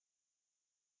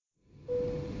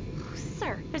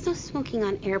There's no smoking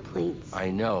on airplanes. I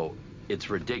know.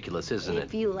 It's ridiculous, isn't it?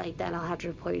 If you like that, I'll have to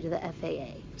report you to the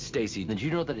FAA. Stacy, did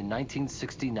you know that in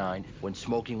 1969, when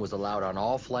smoking was allowed on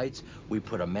all flights, we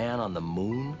put a man on the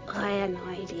moon? I had no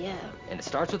idea. And it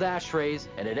starts with ashtrays,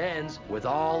 and it ends with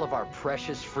all of our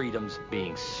precious freedoms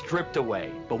being stripped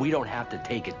away. But we don't have to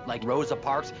take it. Like Rosa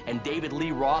Parks and David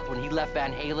Lee Roth when he left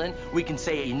Van Halen, we can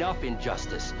say enough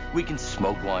injustice. We can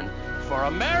smoke one for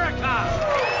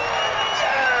America!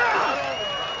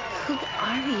 Who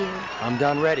are you? I'm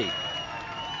done ready.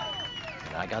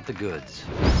 And I got the goods.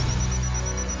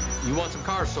 You want some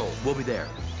cars sold? We'll be there.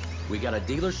 We got a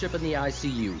dealership in the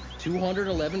ICU.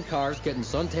 211 cars getting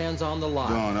suntans on the lot.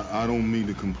 Don, I don't mean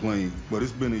to complain, but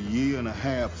it's been a year and a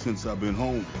half since I've been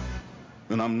home.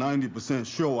 And I'm 90%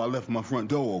 sure I left my front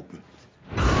door open.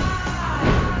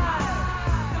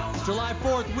 It's July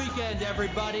 4th weekend,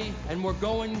 everybody, and we're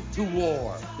going to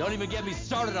war. Don't even get me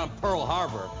started on Pearl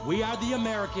Harbor. We are the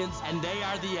Americans, and they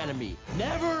are the enemy.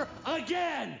 Never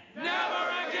again! Never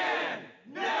again!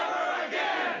 Never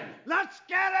again! Let's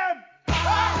get him!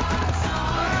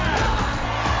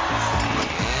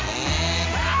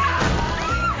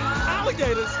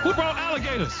 Alligators? Who brought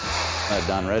alligators?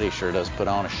 Don Reddy sure does put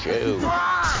on a show.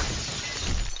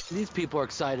 These people are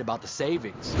excited about the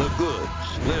savings. The goods.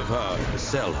 Live hard,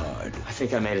 sell hard. I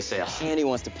think I made a sale. Andy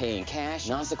wants to pay in cash.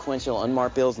 Non-sequential,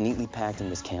 unmarked bills neatly packed in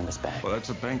this canvas bag. Well, that's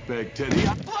a bank bag, Teddy.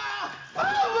 Oh,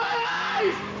 my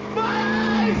eyes!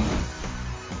 My eyes!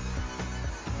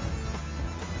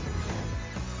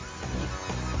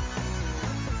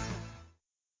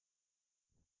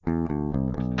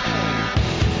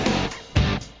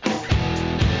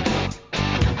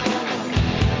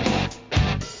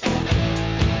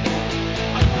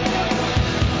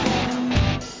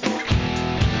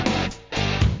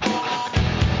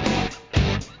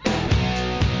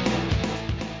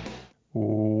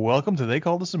 Welcome to They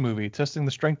Called Us a Movie, testing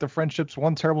the strength of friendships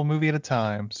one terrible movie at a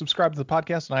time. Subscribe to the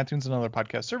podcast on iTunes and other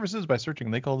podcast services by searching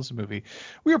They Called Us a Movie.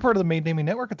 We are part of the Main Damie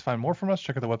Network, and to find more from us,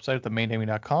 check out the website at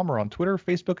themaindamie.com or on Twitter,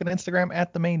 Facebook, and Instagram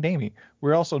at The Main Damie.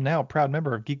 We're also now a proud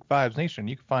member of Geek Vibes Nation.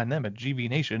 You can find them at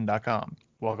gvnation.com.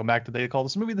 Welcome back to They Called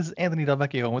Us a Movie. This is Anthony Del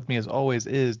Vecchio, and with me as always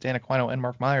is Dan Aquino and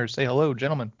Mark Myers. Say hello,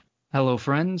 gentlemen. Hello,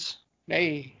 friends.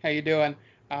 Hey, how you doing?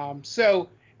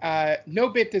 No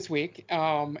bit this week.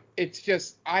 It's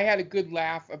just I had a good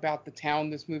laugh about the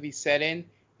town this movie set in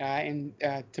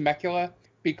Temecula,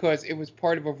 because it was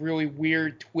part of a really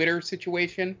weird Twitter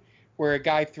situation where a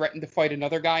guy threatened to fight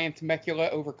another guy in Temecula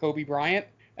over Kobe Bryant.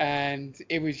 And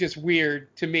it was just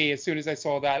weird to me. As soon as I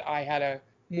saw that, I had a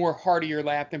more heartier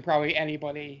laugh than probably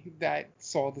anybody that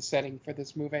saw the setting for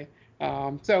this movie.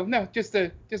 Just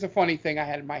a funny thing I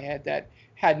had in my head that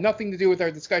had nothing to do with our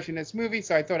discussion of this movie,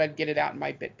 so I thought I'd get it out in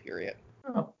my bit period.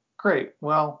 Oh, great.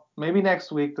 Well, maybe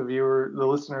next week the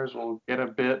listeners will get a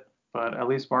bit, but at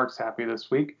least Mark's happy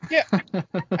this week. Yeah,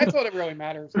 that's all that really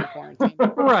matters in quarantine.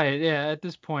 Right, yeah, at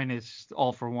this point it's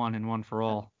all for one and one for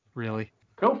all, really.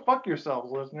 Go fuck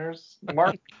yourselves, listeners.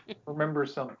 Mark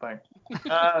remembers something.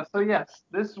 Yes,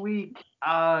 this week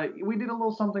we did a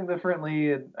little something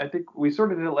differently. I think we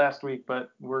sort of did it last week, but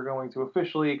we're going to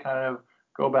officially kind of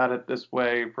go about it this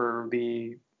way for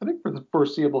the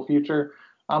foreseeable future.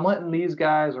 I'm letting these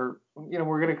guys, we're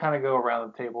going to kind of go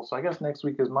around the table. So I guess next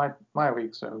week is my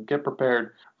week, so get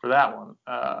prepared for that one.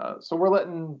 So we're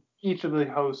letting each of the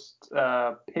hosts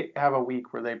have a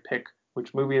week where they pick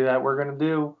which movie that we're going to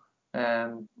do.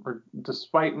 And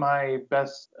despite my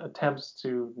best attempts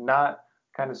to not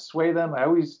kind of sway them, I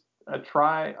always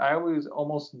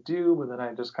almost do, but then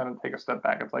I just kind of take a step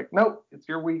back. It's like, nope, it's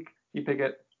your week. You pick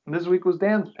it. And this week was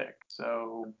Dan's pick.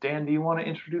 So, Dan, do you want to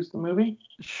introduce the movie?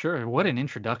 Sure. What an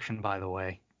introduction, by the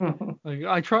way.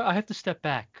 I have to step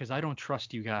back because I don't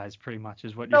trust you guys, pretty much,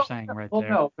 is what you're saying right there.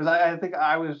 No, because I think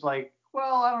I was like,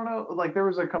 well, I don't know. Like, there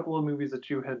was a couple of movies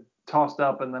that you had tossed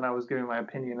up, and then I was giving my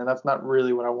opinion, and that's not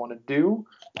really what I want to do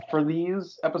for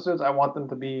these episodes. I want them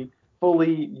to be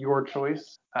fully your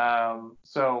choice.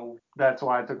 So that's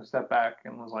why I took a step back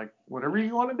and was like, whatever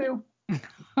you want to do.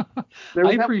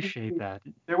 I appreciate that.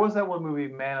 There was that one movie,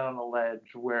 Man on a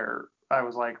Ledge, where I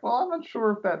was like, well, I'm not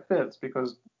sure if that fits,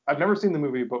 because I've never seen the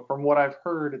movie, but from what I've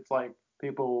heard, it's like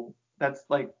that's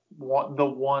like the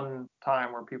one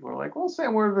time where people are like, well,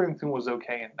 Sam Worthington was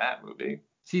okay in that movie.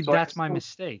 See, so that's my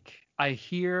mistake. I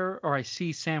hear or I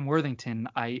see Sam Worthington,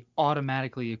 I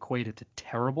automatically equate it to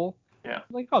terrible. Yeah.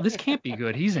 Like, oh, this can't be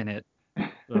good. He's in it.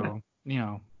 So,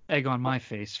 egg on my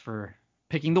face for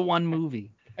picking the one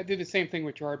movie. I did the same thing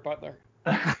with Gerard Butler.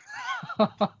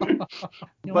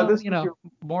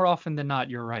 More often than not,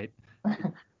 you're right.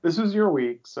 This was your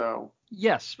week, so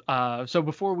Yes. So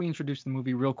before we introduce the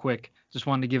movie real quick, just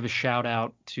wanted to give a shout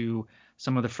out to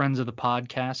some of the friends of the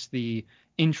podcast. The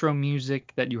intro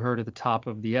music that you heard at the top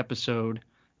of the episode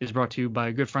is brought to you by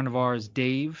a good friend of ours,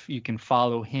 Dave. You can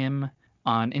follow him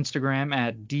on Instagram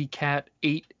at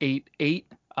dcat888.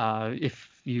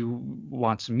 If you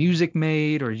want some music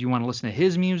made or you want to listen to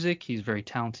his music, he's a very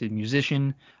talented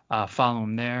musician. Follow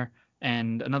him there.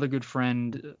 And another good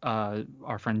friend,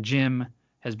 our friend Jim,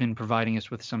 has been providing us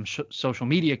with some social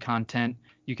media content.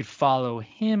 You could follow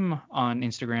him on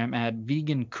Instagram at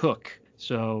Vegan Cook.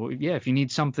 So yeah, if you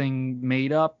need something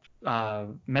made up,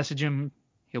 message him.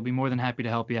 He'll be more than happy to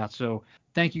help you out. So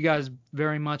thank you guys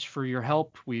very much for your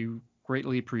help. We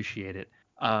greatly appreciate it.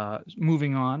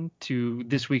 Moving on to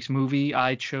this week's movie,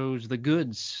 I chose The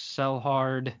Goods,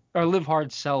 Live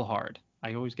Hard, Sell Hard.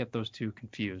 I always get those two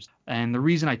confused. And the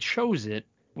reason I chose it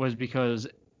was because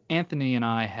Anthony and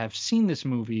I have seen this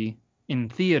movie in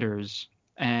theaters,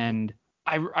 and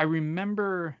I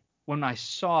remember when I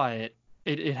saw it,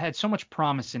 it had so much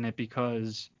promise in it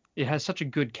because it has such a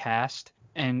good cast,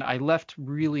 and I left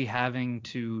really having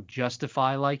to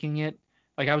justify liking it.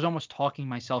 Like, I was almost talking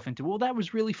myself into, well, that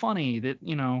was really funny, that,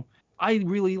 I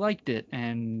really liked it.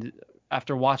 And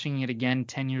after watching it again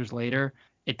 10 years later,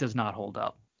 it does not hold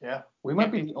up. Yeah, we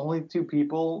might be the only two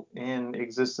people in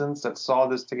existence that saw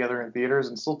this together in theaters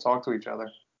and still talk to each other.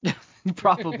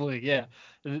 Probably, yeah.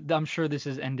 I'm sure this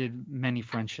has ended many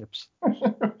friendships.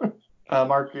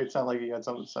 Mark, it sounded like you had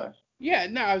something to say. Yeah,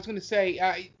 no, I was going to say,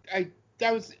 I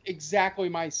that was exactly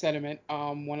my sentiment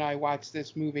when I watched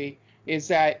this movie, is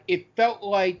that it felt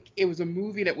like it was a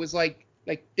movie that was like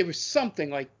there was something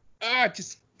like, like,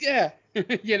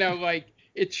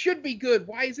 it should be good.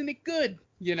 Why isn't it good?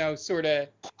 Sort of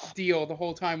deal the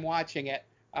whole time watching it.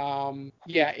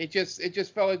 It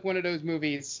just felt like one of those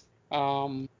movies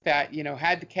that,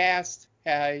 had the cast,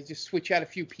 just switch out a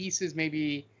few pieces,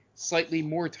 maybe slightly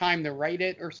more time to write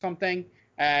it or something,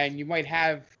 and you might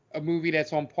have a movie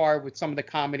that's on par with some of the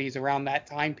comedies around that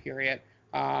time period.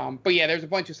 But yeah, there's a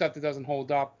bunch of stuff that doesn't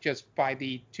hold up just by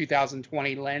the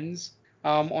 2020 lens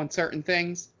on certain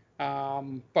things.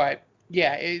 But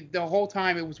yeah, the whole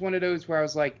time it was one of those where I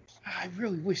was like, I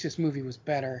really wish this movie was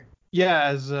better. Yeah,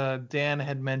 as Dan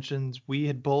had mentioned, we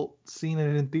had both seen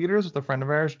it in theaters with a friend of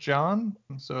ours, John.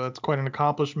 So it's quite an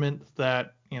accomplishment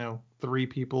that, 3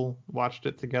 people watched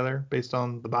it together based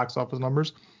on the box office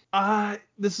numbers.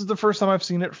 This is the first time I've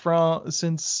seen it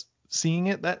since seeing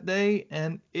it that day,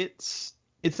 and it's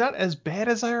not as bad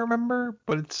as I remember,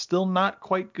 but it's still not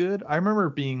quite good. I remember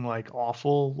it being like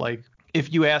awful. Like,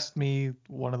 if you asked me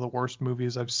one of the worst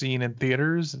movies I've seen in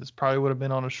theaters, this probably would have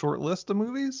been on a short list of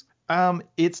movies.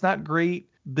 It's not great.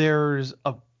 There's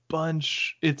a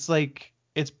bunch. It's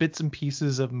bits and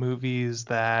pieces of movies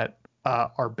that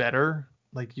are better.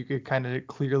 Like, you could kind of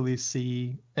clearly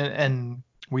see, and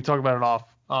we talk about it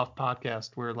off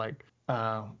podcast, where like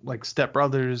Step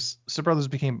Brothers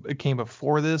came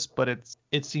before this, but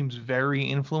it seems very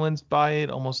influenced by it.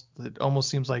 It almost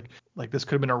seems like this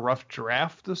could have been a rough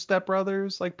draft of Step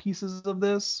Brothers, like pieces of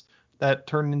this that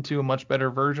turned into a much better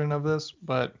version of this.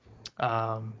 But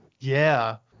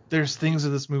there's things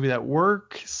of this movie that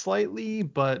work slightly,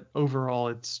 but overall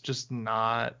it's just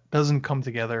doesn't come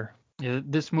together. Yeah,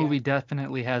 this movie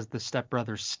definitely has the Step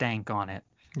Brothers stank on it.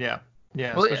 Yeah.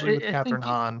 Yeah, well, especially with Catherine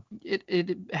Hahn.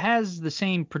 It has the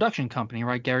same production company,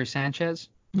 right? Gary Sanchez?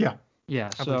 Yeah. Yeah,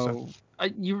 so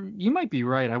you might be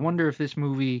right. I wonder if this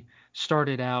movie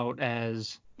started out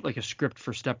as like a script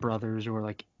for Step Brothers, or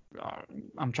like,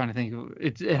 I'm trying to think.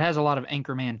 It has a lot of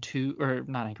Anchorman 2, or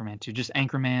not Anchorman 2, just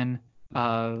Anchorman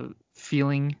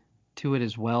feeling to it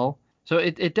as well. So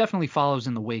it definitely follows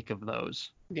in the wake of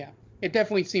those. Yeah, it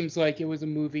definitely seems like it was a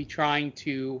movie trying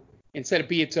to, instead of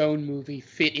be its own movie,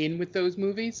 fit in with those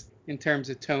movies in terms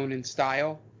of tone and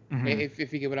style,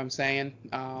 if you get what I'm saying.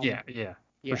 Yeah,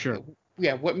 for sure.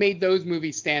 Yeah, what made those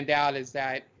movies stand out is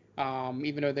that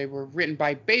even though they were written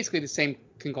by basically the same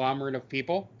conglomerate of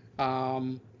people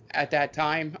at that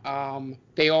time,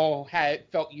 they all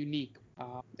felt unique,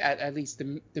 at least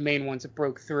the main ones that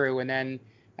broke through. And then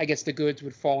I guess The Goods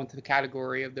would fall into the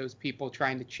category of those people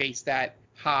trying to chase that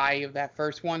high of that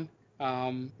first one.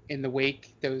 In the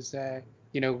wake, those late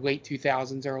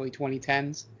 2000s, early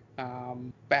 2010s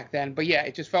back then. But yeah,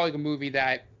 it just felt like a movie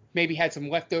that maybe had some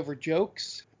leftover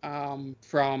jokes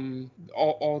from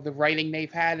all the writing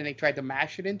they've had, and they tried to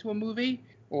mash it into a movie,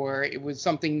 or it was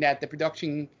something that the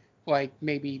production, like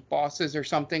maybe bosses or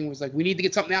something, was like, we need to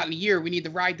get something out in a year, we need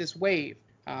to ride this wave,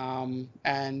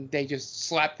 and they just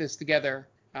slapped this together,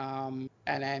 and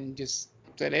then just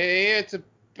said, hey, it's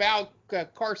about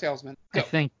car salesmen. I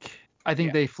think I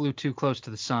think they flew too close to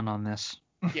the sun on this.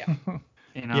 Yeah.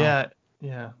 You know?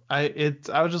 Yeah. I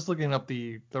was just looking up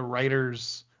the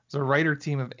writers. It's a writer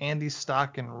team of Andy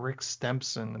Stock and Rick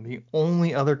Stempson, and the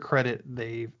only other credit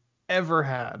they've ever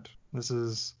had. This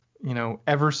is,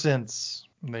 ever since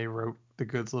they wrote The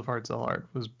Goods Live Hard Sell Hard,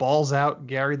 was Balls Out,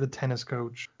 Gary the Tennis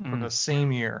Coach from the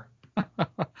same year.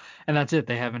 And that's it.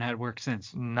 They haven't had work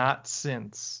since. Not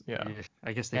since. Yeah.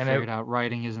 I guess they figured out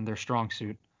writing isn't their strong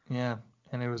suit. Yeah.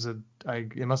 And it was it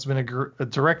must have been a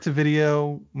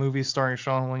direct-to-video movie starring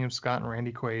Sean William Scott and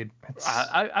Randy Quaid.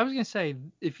 I was gonna say,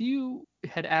 if you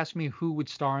had asked me who would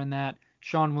star in that,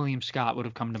 Sean William Scott would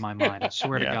have come to my mind. I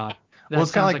swear to God. Well,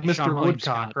 it's kind of like Mr.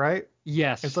 Woodcock, right?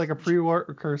 Yes. It's like a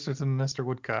precursor to Mr.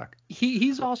 Woodcock.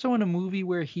 He's also in a movie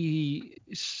where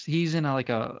he's in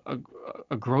a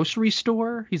grocery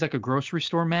store. He's like a grocery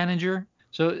store manager.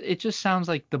 So it just sounds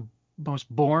like the most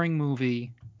boring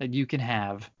movie that you can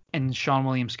have, and Sean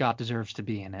William Scott deserves to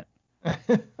be in it.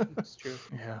 That's true.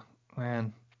 Yeah,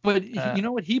 man. But you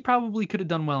know what? He probably could have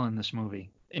done well in this movie,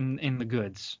 in The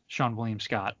Goods, Sean William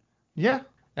Scott. Yeah.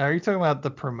 Are you talking about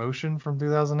the promotion from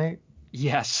 2008?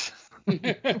 Yes.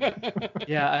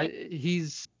 Yeah,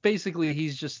 he's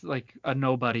just like a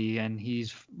nobody, and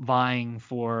he's vying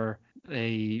for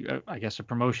a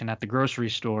promotion at the grocery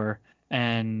store.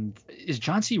 And is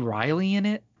John C. Reilly in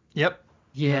it? Yep.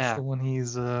 Yeah. That's the one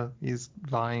he's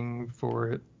vying for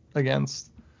it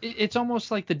against. It's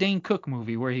almost like the Dane Cook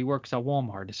movie where he works at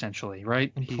Walmart, essentially,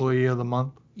 right? Employee of the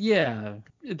Month. Yeah,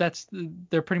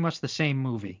 they're pretty much the same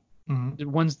movie.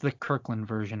 Mm-hmm. One's the Kirkland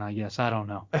version, I guess. I don't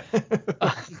know.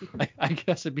 I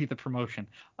guess it'd be the promotion.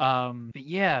 But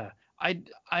yeah,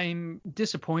 I'm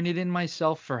disappointed in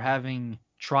myself for having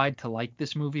tried to like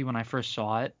this movie when I first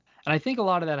saw it, and I think a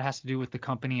lot of that has to do with the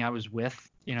company I was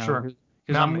with. Sure.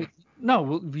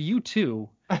 No, you too.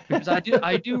 Because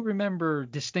I do remember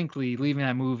distinctly leaving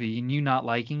that movie and you not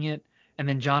liking it, and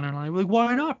then John and I were like,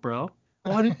 why not, bro?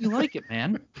 Why didn't you like it,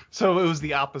 man? So it was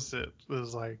the opposite. It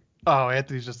was like, oh,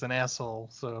 Anthony's just an asshole,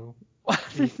 so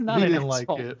he didn't like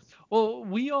it. Well,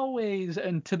 we always,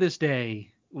 and to this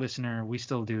day, listener, we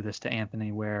still do this to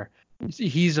Anthony, where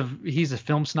he's a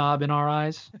film snob in our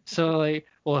eyes. So like,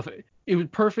 well, if it was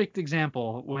perfect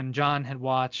example when John had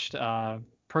watched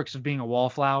Perks of Being a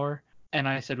Wallflower, and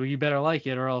I said, well, you better like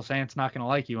it or else Ant's not gonna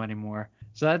like you anymore.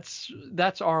 So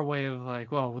that's our way of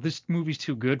like, well, this movie's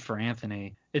too good for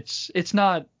Anthony. It's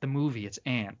not the movie, it's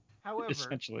Ant. However,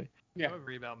 essentially. Yeah.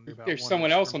 About there's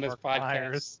someone else on this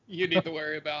podcast you need to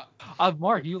worry about.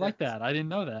 Mark, you like that? I didn't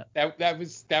know that.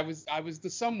 I was the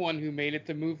someone who made it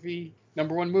the movie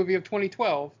 #1 movie of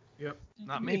 2012. Yep,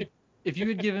 not me. If you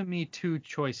had given me two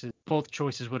choices, both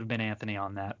choices would have been Anthony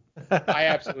on that. I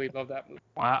absolutely love that movie.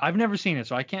 I've never seen it,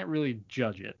 so I can't really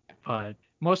judge it. But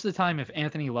most of the time, if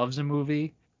Anthony loves a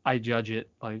movie, I judge it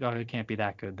like, oh, it can't be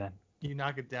that good then. You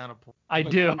knock it down a point. I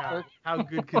do. How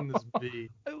good can this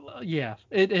be? Yeah,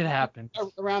 it happened.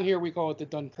 Around here, we call it the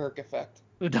Dunkirk effect.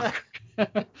 That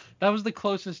was the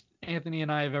closest Anthony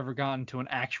and I have ever gotten to an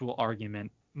actual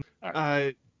argument.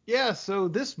 Yeah, so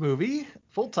this movie,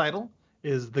 full title,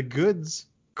 is The Goods,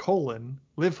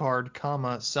 Live Hard,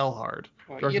 Sell Hard.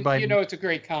 Well, you know it's a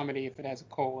great comedy if it has a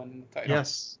colon in the title.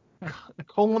 Yes, a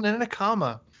colon and a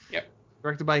comma. Yep.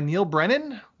 Directed by Neil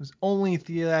Brennan, who's only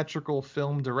theatrical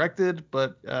film directed,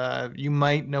 but you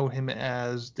might know him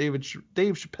as Dave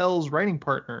Chappelle's writing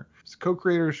partner. He's a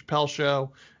co-creator of Chappelle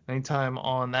Show. Anytime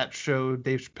on that show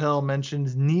Dave Chappelle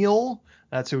mentions Neil,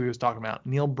 that's who he was talking about.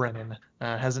 Neil Brennan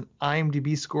has an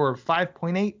IMDb score of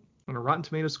 5.8 and a Rotten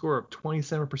Tomatoes score of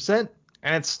 27%,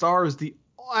 and it stars the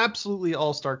absolutely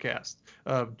all-star cast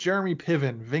of Jeremy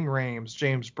Piven, Ving Rhames,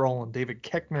 James Brolin, David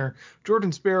Koechner,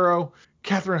 Jordan Sparrow,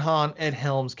 Catherine Hahn, Ed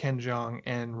Helms, Ken Jeong,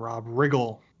 and Rob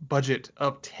Riggle. Budget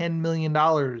of $10 million.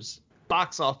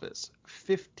 Box office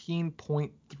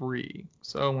 15.3.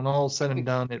 So when all said and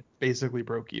done, it basically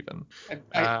broke even.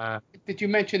 Did you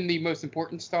mention the most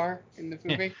important star in the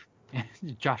movie?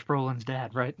 Josh Brolin's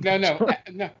dad, right? No.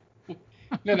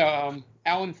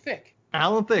 Alan Thicke.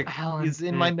 Alan Thicke. He's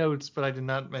in my notes, but I did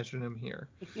not mention him here.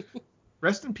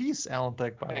 Rest in peace, Alan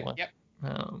Thicke, by the way. Yep.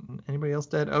 Anybody else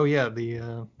dead? Oh yeah,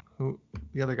 the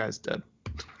other guy's dead.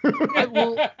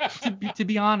 Well, to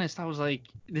be honest, I was like,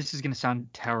 this is gonna sound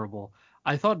terrible.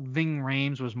 I thought Ving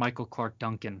Rhames was Michael Clark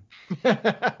Duncan.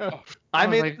 I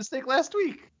made a mistake last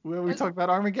week when we talked about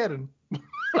Armageddon.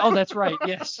 Oh, that's right.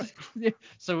 Yes.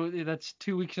 So that's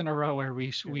 2 weeks in a row where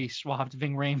we swapped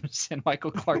Ving Rhames and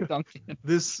Michael Clark Duncan.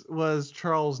 This was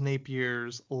Charles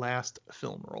Napier's last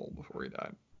film role before he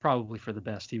died. Probably for the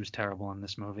best. He was terrible in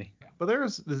this movie. But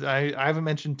I haven't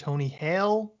mentioned Tony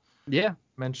Hale, Yeah.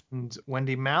 Mentioned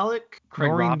Wendy Malick, Craig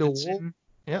Noreen Robinson. DeWolf.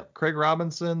 Yep, Craig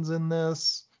Robinson's in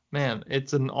this. Man,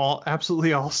 it's an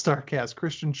absolutely all-star cast.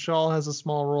 Christian Shaw has a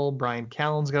small role. Brian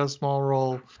Callen's got a small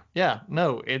role. Yeah,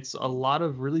 no, it's a lot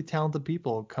of really talented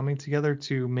people coming together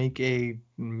to make a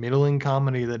middling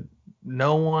comedy that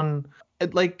no one...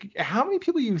 Like, how many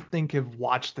people you think have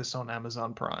watched this on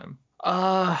Amazon Prime?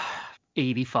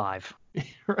 85.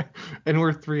 Right. And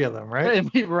we're 3 of them,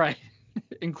 right? Right.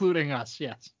 Including us,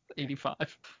 yes.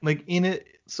 85. Like in it,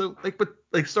 so like, but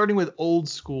like starting with old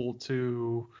school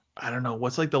to, I don't know,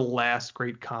 what's like the last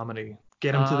great comedy?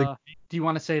 Get him to the... Do you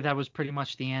want to say that was pretty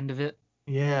much the end of it?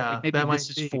 Yeah, Like maybe that This might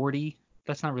Is be. 40?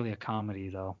 That's not really a comedy,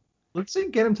 though. Let's say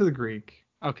Get Him to the Greek.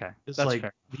 Okay, It's that's like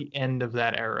fair. the end of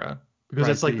that era because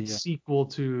Right, it's like the sequel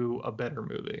to a better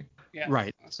movie. Yes.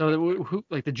 Right. So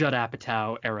like the Judd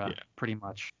Apatow era, pretty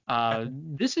much.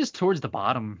 This is towards the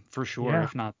bottom for sure, Yeah.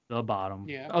 if not the bottom.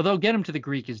 Yeah. Although Get Him to the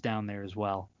Greek is down there as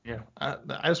well. Yeah, I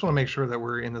just want to make sure that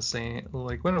we're in the same,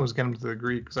 like when it was Get Him to the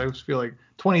Greek, because I just feel like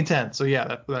 2010. So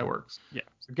yeah, that works. Yeah.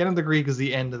 So Get Him to the Greek is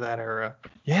the end of that era.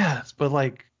 Yeah, but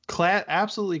like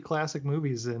absolutely classic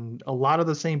movies, and a lot of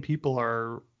the same people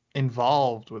are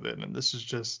involved with it, and this is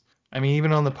just... I mean,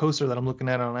 even on the poster that I'm looking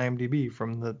at on IMDb,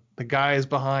 from the guys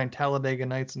behind Talladega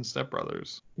Nights and Step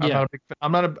Brothers. Yeah.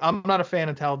 I'm not a fan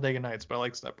of Talladega Nights, but I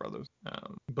like Step Brothers.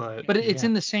 But it's yeah.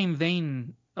 in the same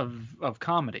vein of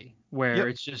comedy, where Yep.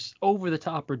 it's just over the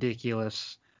top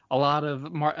ridiculous. A lot of,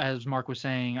 as Mark was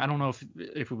saying, I don't know if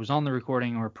it was on the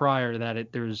recording or prior,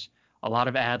 that there's a lot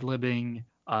of ad-libbing.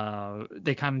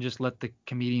 They kind of just let the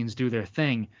comedians do their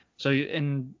thing. So,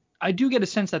 and I do get a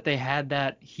sense that they had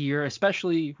that here,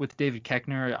 especially with David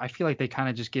Koechner. I feel like they kind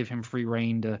of just give him free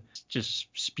rein to just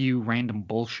spew random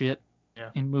bullshit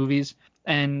in movies.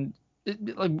 And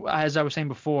like, as I was saying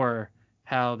before,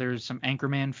 how there's some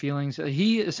Anchorman feelings.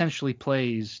 He essentially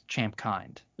plays Champ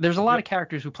Kind. There's a lot of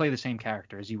characters who play the same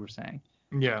character, as you were saying.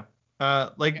 Yeah.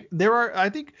 There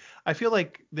are, I feel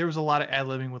like there was a lot of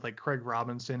ad-libbing with like Craig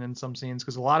Robinson in some scenes,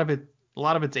 because a lot of it's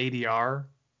ADR.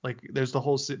 Like there's the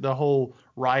whole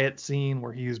riot scene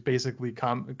where he's basically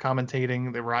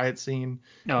commentating the riot scene,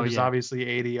 which is obviously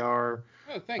ADR.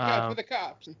 Oh, thank God for the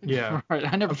cops. Yeah. Right.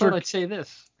 I never thought I'd say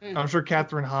this. I'm sure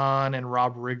Catherine Hahn and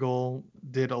Rob Riggle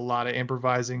did a lot of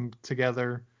improvising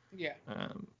together. Yeah.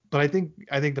 But I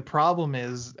think the problem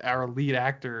is our lead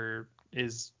actor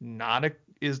is not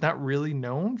really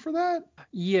known for that.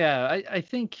 Yeah, I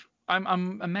think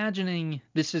I'm imagining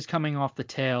this is coming off the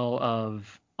tail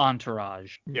of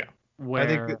Entourage. Yeah. Where I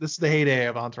think this is the heyday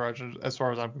of Entourage as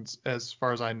far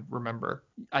as I remember.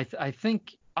 I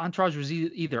think Entourage was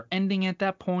either ending at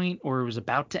that point or it was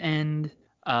about to end.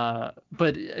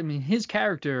 But I mean, his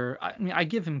character, I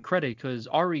give him credit because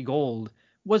Ari Gold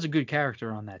was a good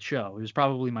character on that show. It was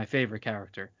probably my favorite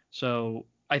character. So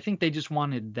I think they just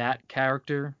wanted that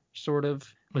character, sort of,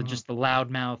 but just the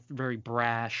loudmouth, very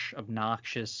brash,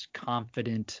 obnoxious,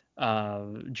 confident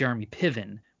Jeremy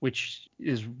Piven, which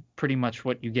is pretty much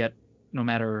what you get no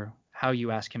matter how you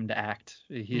ask him to act.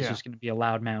 He's just going to be a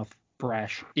loudmouth,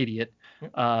 brash idiot.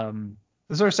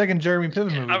 This is our second Jeremy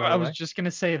Piven movie. I was just going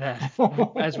to say that,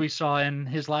 as we saw in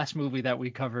his last movie that we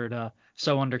covered,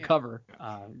 So Undercover.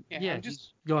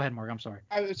 Go ahead, Mark. I'm sorry.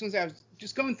 I was going to say, I was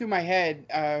just going through my head.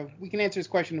 We can answer this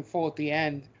question in full at the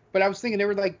end. But I was thinking there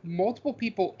were like multiple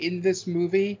people in this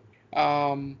movie,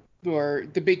 or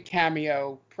the big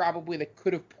cameo, probably that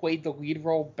could have played the lead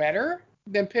role better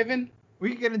than Piven. We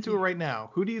can get into it right now.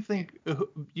 Who do you think?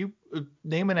 You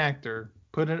name an actor,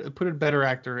 put a better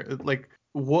actor. Like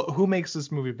who makes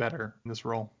this movie better in this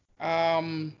role?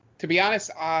 To be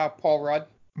honest, Paul Rudd.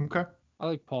 Okay. I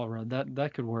like Paul Rudd.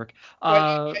 That could work.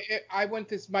 But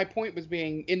my point was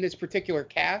being in this particular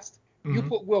cast, you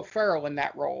put Will Ferrell in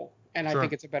that role, and I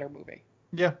think it's a better movie.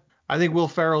 Yeah, I think Will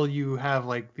Ferrell, you have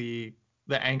like the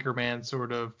Anchorman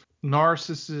sort of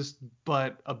narcissist,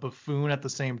 but a buffoon at the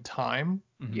same time.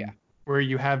 Yeah. Where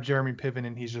you have Jeremy Piven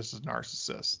and he's just a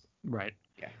narcissist. Right.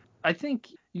 Yeah. I think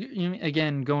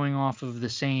again, going off of the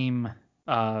same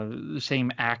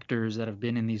actors that have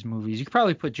been in these movies, you could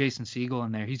probably put Jason Segel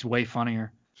in there. He's way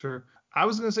funnier. Sure. I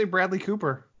was gonna say Bradley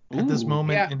Cooper at this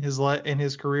moment in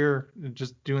his career,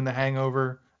 just doing The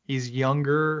Hangover. He's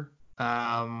younger.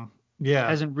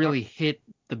 Hasn't really hit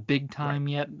the big time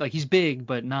yet. Like he's big,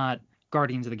 but not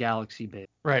Guardians of the Galaxy big.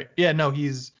 Right. Yeah. No.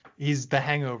 He's The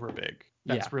Hangover big.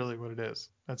 That's really what it is.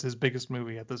 That's his biggest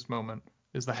movie at this moment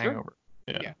is The Hangover.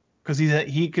 Yeah. Because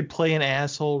he could play an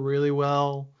asshole really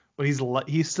well, but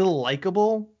he's still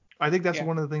likable. I think that's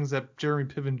one of the things that Jeremy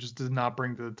Piven just does not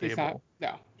bring to the table.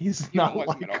 He's not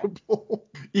likable.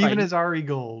 Even as Ari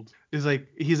Gold is like,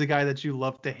 he's a guy that you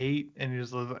love to hate, and you're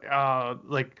just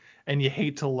like, and you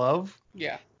hate to love.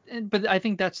 Yeah. But I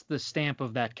think that's the stamp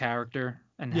of that character,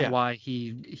 and why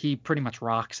he pretty much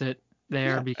rocks it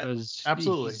there, because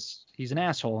absolutely he's an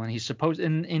asshole, and he's supposed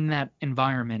in that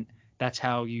environment. That's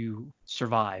how you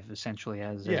survive, essentially.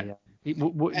 As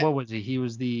what was he? He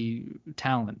was the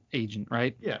talent agent,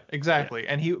 right? Yeah, exactly.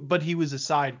 And he was a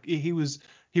side. He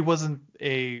wasn't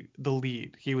the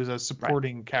lead. He was a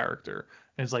supporting character.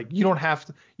 And it's like, you don't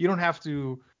have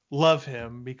to love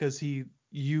him, because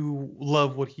you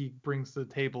love what he brings to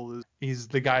the table. He's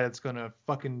the guy that's gonna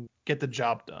fucking get the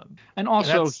job done. And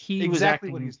also,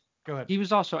 Go ahead. He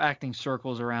was also acting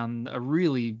circles around a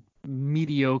really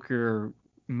mediocre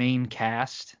main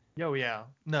cast. Oh yeah,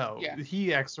 no,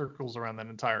 he acts circles around that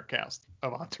entire cast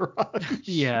of Entourage.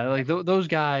 Yeah, like those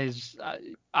guys,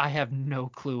 I have no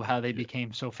clue how they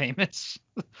became so famous.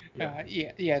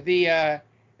 The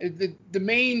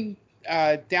main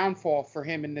downfall for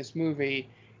him in this movie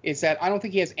is that I don't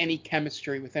think he has any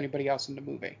chemistry with anybody else in the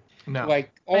movie. No,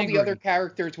 like all the other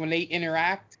characters, when they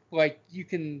interact, like you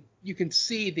can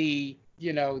see the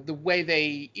way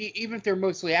they, even if they're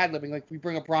mostly ad-libbing, like we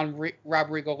bring up Rob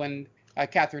Riggle and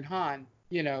Catherine Hahn,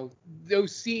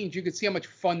 those scenes, you could see how much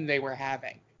fun they were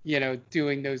having,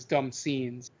 doing those dumb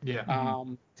scenes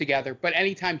together. But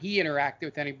anytime he interacted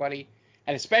with anybody,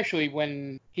 and especially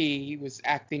when he was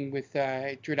acting with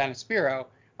Giordano Spiro,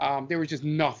 there was just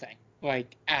nothing,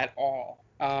 like, at all,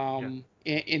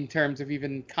 in terms of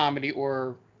even comedy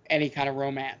or any kind of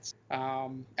romance.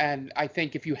 And I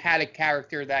think if you had a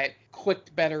character that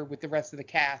clicked better with the rest of the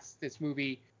cast, this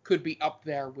movie could be up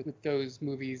there with those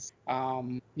movies,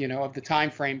 of the time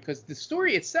frame, because the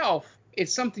story itself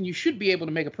is something you should be able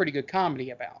to make a pretty good comedy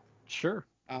about. Sure.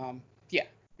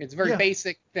 It's a very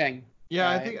basic thing. Yeah,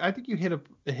 I think you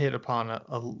hit upon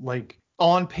a like,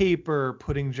 on paper,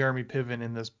 putting Jeremy Piven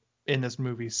in this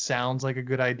movie sounds like a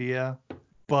good idea,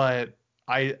 but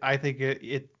I think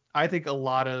I think a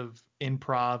lot of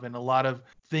improv and a lot of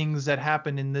things that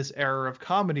happen in this era of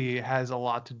comedy has a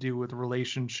lot to do with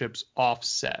relationships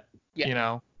offset.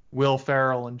 Yeah. Will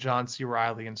Ferrell and John C.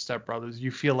 Reilly and Step Brothers, you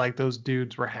feel like those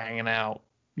dudes were hanging out,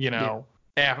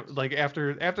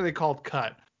 after they called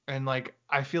cut. And like,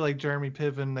 I feel like Jeremy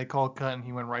Piven, they called cut and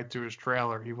he went right to his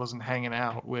trailer. He wasn't hanging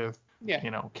out with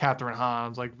Catherine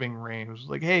Hahn's, like Ving Rhames. It was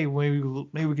like, hey,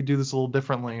 maybe we could do this a little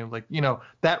differently. And like,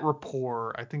 that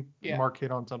rapport, I think Mark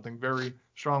hit on something very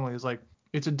strongly. Is like,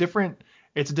 it's a different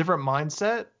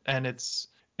mindset, and it's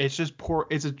just poor.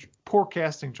 It's a poor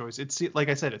casting choice. It's, like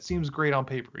I said, it seems great on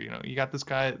paper. You got this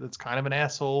guy that's kind of an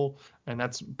asshole,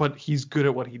 but he's good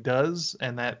at what he does,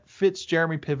 and that fits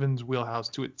Jeremy Piven's wheelhouse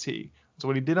to a T. That's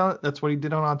what he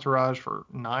did on Entourage for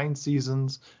 9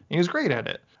 seasons, and he was great at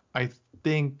it. I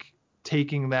think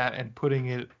taking that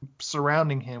and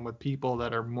surrounding him with people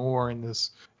that are more in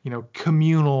this,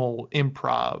 communal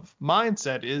improv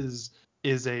mindset is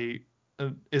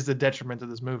the detriment to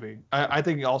this movie. I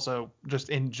think also, just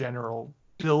in general,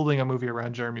 building a movie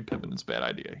around Jeremy Piven is a bad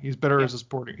idea. He's better as a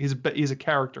supporting. He's a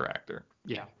character actor.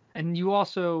 Yeah. And you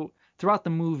also, throughout the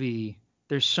movie,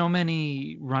 there's so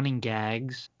many running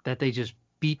gags that they just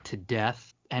beat to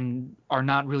death and are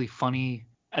not really funny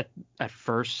at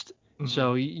first. Mm-hmm.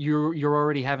 So you're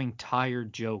already having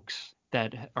tired jokes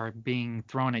that are being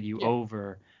thrown at you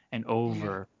over and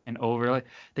over and over. Like,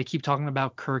 they keep talking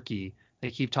about Kirky. They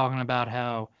keep talking about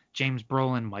how James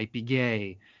Brolin might be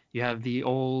gay. You have the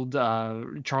old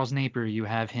Charles Napier. You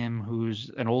have him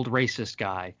who's an old racist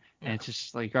guy. And it's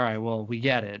just like, all right, well, we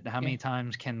get it. How many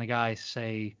times can the guy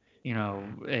say,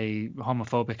 a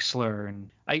homophobic slur? And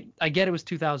I get it was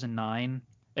 2009,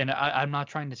 and I'm not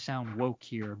trying to sound woke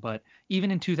here, but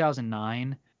even in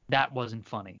 2009, that wasn't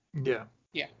funny. Yeah.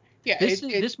 Yeah.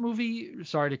 This movie,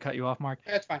 sorry to cut you off, Mark.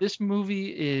 That's fine. This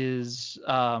movie is,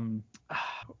 I'm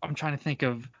trying to think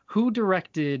of who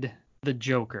directed The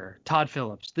Joker. Todd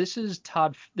Phillips. This is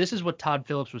what Todd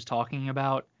Phillips was talking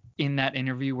about in that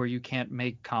interview where you can't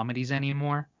make comedies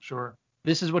anymore. Sure.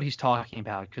 This is what he's talking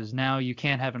about, because now you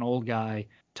can't have an old guy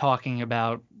talking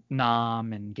about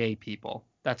Nam and gay people.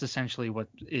 That's essentially what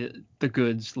The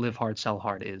Goods, Live Hard, Sell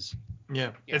Hard is.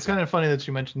 Yeah. It's kind of funny that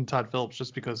you mentioned Todd Phillips,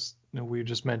 just because we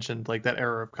just mentioned like that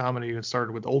era of comedy that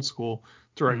started with Old School,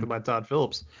 directed by Todd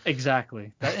Phillips.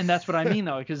 Exactly. And that's what I mean,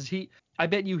 though, because I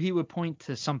bet you he would point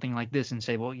to something like this and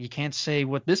say, well, you can't say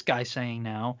what this guy's saying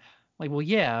now. Like, well,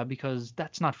 yeah, because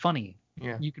that's not funny.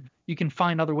 Yeah. You can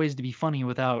find other ways to be funny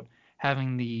without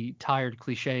having the tired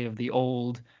cliche of the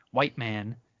old white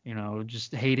man,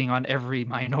 just hating on every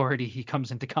minority he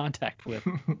comes into contact with.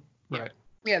 Right.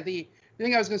 Yeah, the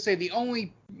thing I was gonna say, the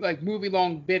only like movie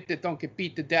long bit that don't get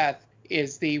beat to death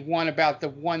is the one about the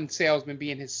one salesman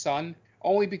being his son.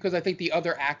 Only because I think the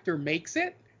other actor makes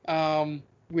it. Do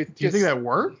you think that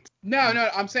worked? No,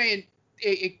 I'm saying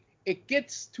it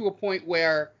gets to a point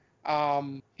where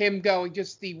him going,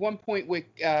 just the one point with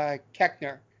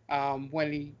Keckner,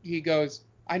 when he goes,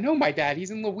 I know my dad,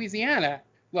 he's in Louisiana.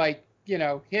 Like,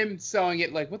 him selling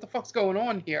it like, what the fuck's going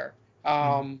on here?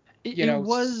 It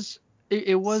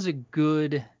was a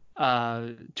good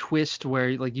twist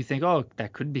where like you think, oh,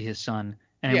 that could be his son,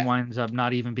 and it winds up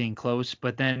not even being close.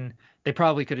 But then they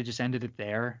probably could have just ended it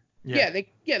there. Yeah, they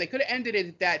could have ended it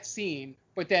at that scene,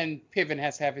 but then Piven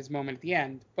has to have his moment at the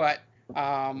end. But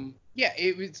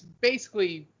it was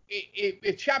basically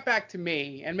it shot back to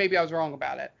me, and maybe I was wrong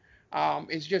about it.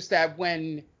 It's just that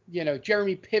when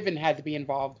Jeremy Piven had to be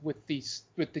involved with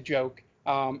the joke,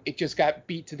 it just got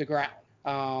beat to the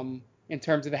ground. In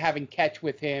terms of the having catch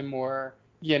with him, or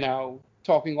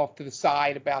talking off to the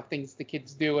side about things the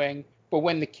kid's doing. But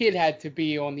when the kid had to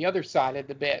be on the other side of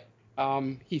the bit,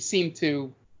 he seemed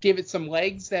to give it some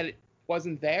legs that it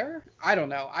wasn't there. I don't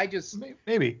know. I just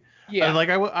maybe. Yeah.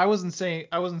 I wasn't saying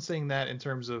that in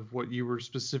terms of what you were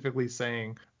specifically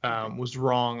saying was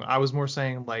wrong. I was more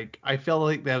saying like I felt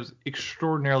like that was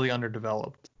extraordinarily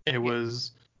underdeveloped. It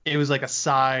was like a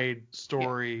side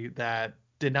story that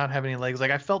did not have any legs.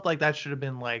 Like I felt like that should have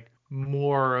been like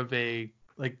more of a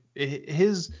like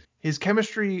his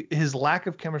chemistry, his lack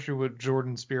of chemistry with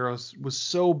Jordan Spiros was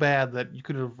so bad that you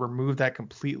could have removed that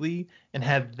completely and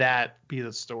had that be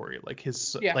the story. Like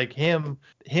like him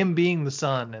being the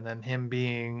son, and then him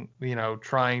being,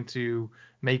 trying to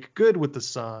make good with the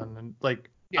son. And like,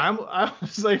 I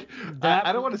was like,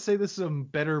 I don't want to say this is a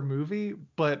better movie,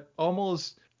 but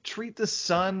almost treat the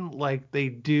son like they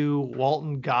do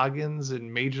Walton Goggins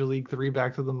in Major League 3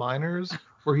 Back to the Minors,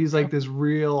 where he's like this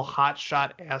real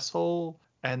hotshot asshole.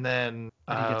 And then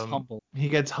he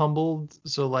gets humbled.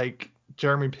 So like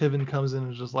Jeremy Piven comes in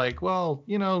and is just like, well,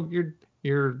 you're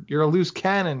a loose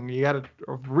cannon. You got to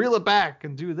reel it back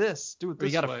and do it this way.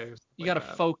 You got to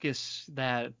focus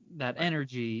that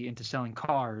energy into selling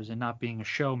cars and not being a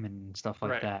showman and stuff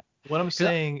like that. What I'm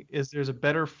saying is there's a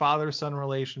better father-son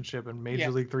relationship in Major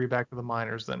League 3 Back to the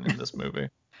Minors than in this movie.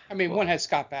 I mean, one has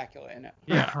Scott Bakula in it.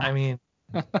 Yeah, I mean,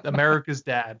 America's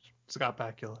dad, Scott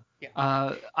Bakula.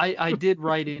 Yeah. I did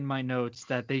write in my notes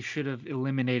that they should have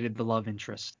eliminated the love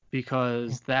interest,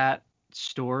 because that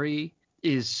story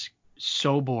is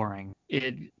so boring.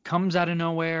 It comes out of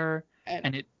nowhere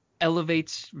and it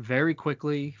elevates very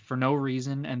quickly for no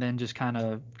reason, and then just kind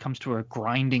of comes to a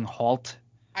grinding halt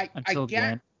until the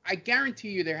end. I guarantee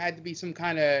you there had to be some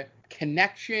kind of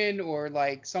connection, or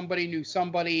like somebody knew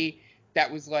somebody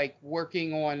that was like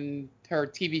working on her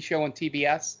TV show on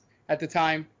TBS at the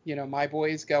time, My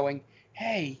Boys, going,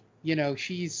 hey,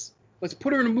 let's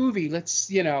put her in a movie.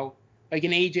 Let's, like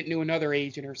an agent knew another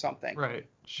agent or something. Right.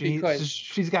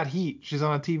 She's got heat. She's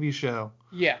on a TV show.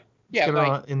 Yeah. Yeah. Get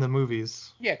her in the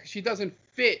movies. Yeah, because she doesn't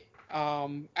fit.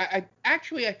 I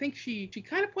think she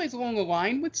kind of plays along the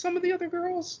line with some of the other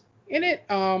girls in it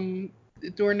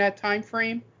during that time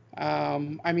frame.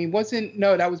 No,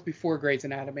 that was before Grey's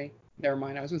Anatomy. Never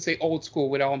mind. I was going to say Old School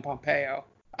with Ellen Pompeo.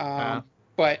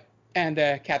 And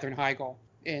Katherine Heigl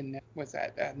in, what's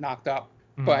that, Knocked Up.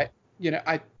 Mm-hmm. But,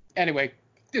 anyway,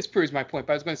 this proves my point.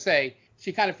 But I was going to say,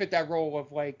 she kind of fit that role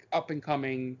of, like,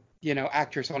 up-and-coming,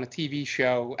 actress on a TV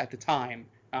show at the time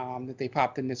that they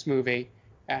popped in this movie.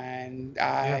 And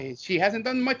she hasn't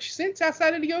done much since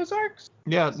outside of the Ozarks.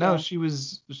 Yeah, so. No,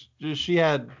 she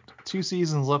had 2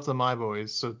 seasons left of My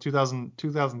Boys. So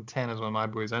 2010 is when My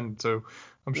Boys ended. So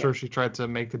I'm sure she tried to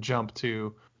make the jump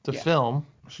to film.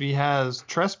 She has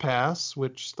Trespass,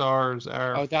 which stars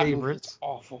our favorite.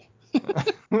 Awful.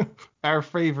 Our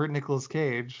favorite Nicolas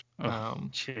Cage.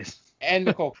 Jeez. And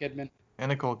Nicole Kidman. When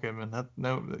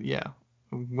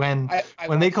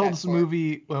they called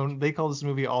this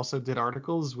movie also did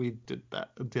articles, we did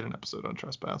an episode on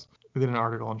Trespass. We did an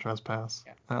article on Trespass.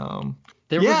 Yeah.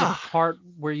 There was a part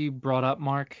where you brought up,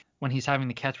 Mark, when he's having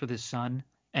the catch with his son,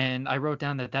 and I wrote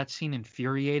down that scene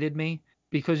infuriated me,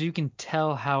 because you can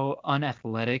tell how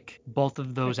unathletic both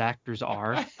of those actors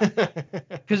are.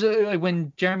 Because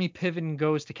when Jeremy Piven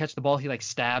goes to catch the ball, he like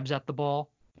stabs at the ball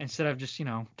instead of just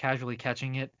casually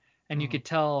catching it, and you could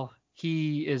tell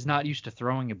he is not used to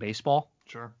throwing a baseball.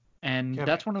 Sure. And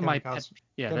that's one of my pets.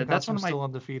 Yeah, that's one of my. Still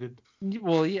undefeated.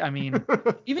 Well, yeah, I mean,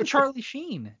 even Charlie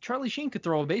Sheen. Charlie Sheen could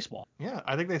throw a baseball. Yeah,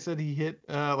 I think they said he hit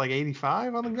like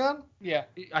 85 on the gun. Yeah,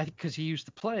 because he used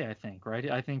to play. I think, right?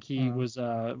 I think he was.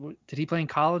 Did he play in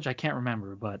college? I can't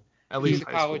remember, but At He's least a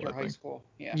high college school, or I high think. school.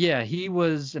 Yeah. Yeah, he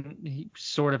was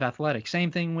sort of athletic.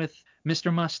 Same thing with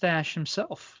Mr. Mustache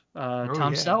himself,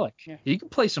 Tom Selleck. Yeah. He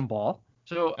could play some ball.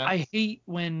 So Yeah. I hate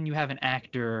when you have an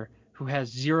actor who has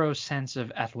zero sense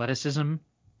of athleticism,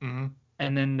 Mm-hmm.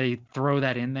 and then they throw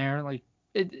that in there. Like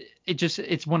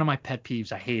it's one of my pet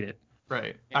peeves. I hate it.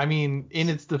 Right. I mean, in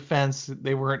its defense,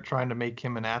 they weren't trying to make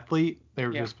him an athlete. They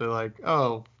were just be like,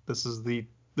 oh, this is the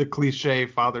cliche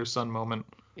father-son moment.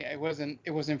 Yeah, it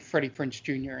wasn't Freddie Prinze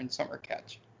Jr. in Summer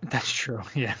Catch. That's true.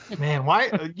 Yeah. Man,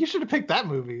 why? You should have picked that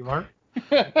movie, Mark.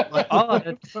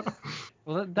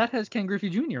 Well, that has Ken Griffey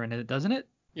Jr. in it, doesn't it?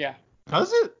 Yeah.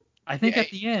 Does it? I think at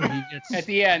the end he gets. At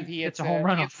the end, he gets a home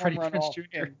run off Freddie home run Prinze off Jr.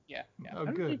 him. Yeah. Oh,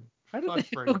 good. How did Fuck they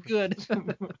Freddie feel good?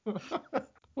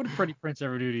 What did Freddie Prinze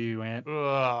ever do to you, Ant?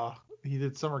 He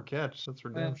did Summer Catch. That's for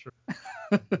damn sure.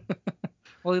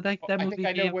 Well, that I movie. think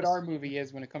I know what our movie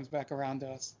is when it comes back around to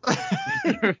us.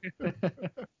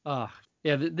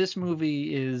 Yeah, this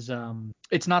movie is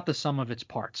it's not the sum of its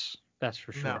parts. That's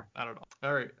for sure. No, not at all.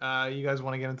 All right, you guys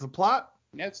want to get into the plot?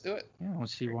 Yeah, let's do it. Yeah,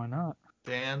 let's see why not.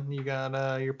 Dan, you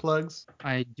got your plugs?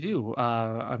 I do.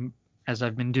 As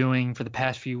I've been doing for the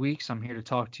past few weeks, I'm here to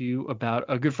talk to you about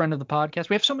a good friend of the podcast.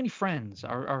 We have so many friends.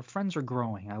 Our friends are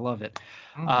growing. I love it.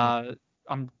 Mm-hmm.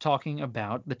 I'm talking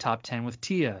about the Top 10 with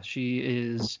Tia. She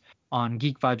is on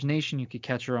Geek Vibes Nation. You could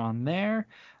catch her on there.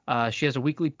 She has a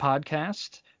weekly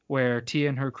podcast where Tia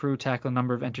and her crew tackle a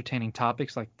number of entertaining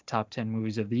topics like the top 10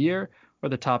 movies of the year or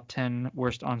the top 10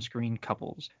 worst on-screen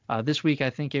couples. This week, I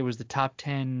think it was the top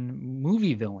 10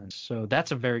 movie villains. So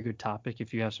that's a very good topic.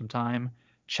 If you have some time,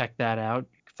 check that out.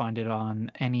 You can find it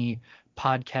on any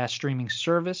podcast streaming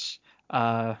service.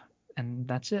 And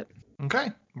that's it.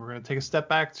 Okay. We're going to take a step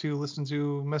back to listen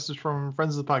to a message from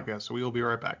friends of the podcast. So we will be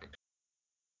right back.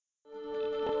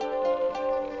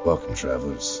 Welcome,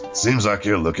 travelers. Seems like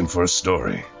you're looking for a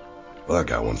story. Well, I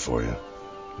got one for you.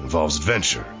 It involves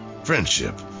adventure,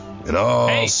 friendship, and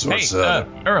all sorts of...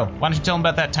 Earl, why don't you tell him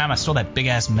about that time I stole that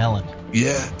big-ass melon?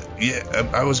 Yeah,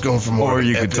 I was going for more... Or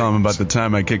you could tell him about the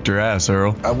time I kicked her ass,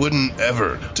 Earl. I wouldn't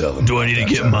ever tell him. Do I need to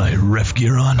get my ref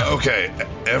gear on? Okay,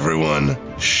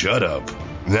 everyone, shut up.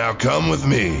 Now come with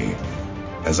me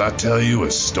as I tell you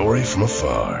a story from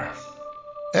afar.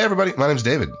 Hey everybody, my name's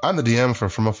David. I'm the DM for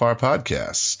From Afar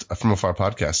Podcast. From Afar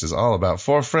Podcast is all about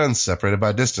four friends separated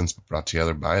by distance but brought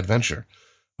together by adventure.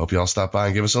 Hope you all stop by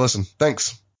and give us a listen.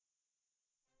 Thanks.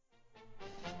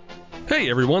 Hey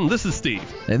everyone, this is Steve.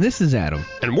 And this is Adam.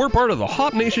 And we're part of the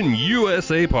Hop Nation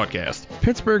USA podcast.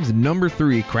 Pittsburgh's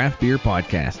 #3 craft beer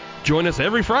podcast. Join us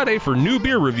every Friday for new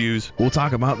beer reviews. We'll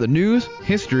talk about the news,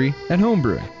 history, and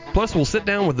homebrewing. Plus, we'll sit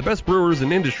down with the best brewers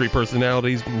and industry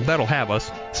personalities that'll have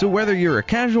us. So whether you're a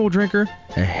casual drinker,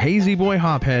 a hazy boy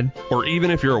hophead, or even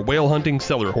if you're a whale hunting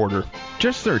cellar hoarder,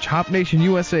 just search Hop Nation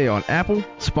USA on Apple,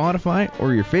 Spotify,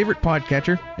 or your favorite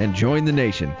podcatcher and join the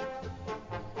nation.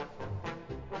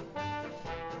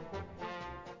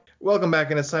 Welcome back,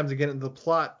 and it's time to get into the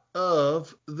plot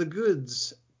of The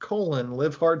Goods,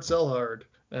 Live Hard, Sell Hard.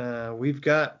 We've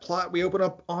got plot. We open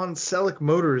up on Selleck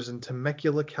Motors in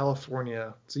Temecula,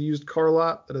 California. It's a used car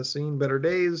lot that has seen better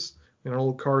days. An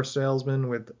old car salesman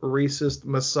with racist,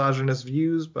 misogynist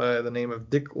views by the name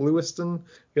of Dick Lewiston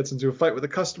gets into a fight with a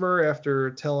customer after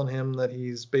telling him that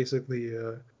he's basically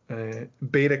a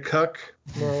beta cuck,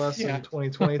 more or less, in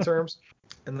 2020 terms,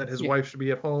 and that his wife should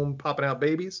be at home popping out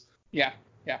babies. Yeah,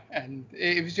 and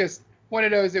it was just one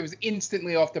of those. It was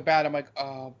instantly off the bat. I'm like,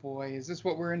 oh boy, is this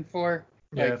what we're in for?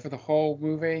 Like for the whole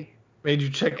movie. Made you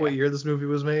check what year this movie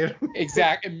was made?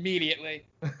 Immediately.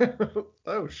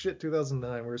 Oh shit,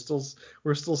 2009. We're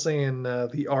still saying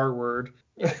the R word.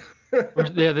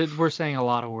 We're saying a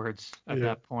lot of words at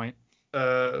that point.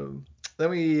 Then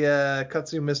we cut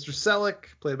to Mr. Selleck,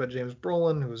 played by James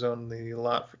Brolin, who's owned the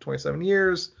lot for 27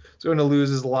 years. He's going to lose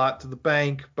his lot to the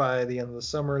bank by the end of the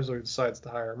summer, so he decides to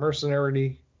hire a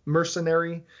mercenary.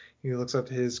 He looks up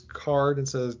to his card and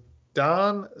says,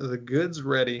 Don, the goods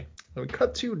ready. And we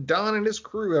cut to Don and his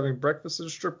crew having breakfast at a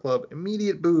strip club.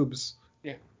 Immediate boobs.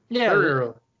 Yeah. Very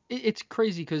early. It's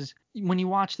crazy because when you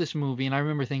watch this movie, and I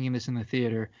remember thinking this in the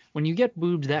theater, when you get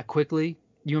boobs that quickly,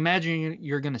 you imagine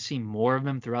you're going to see more of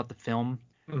them throughout the film.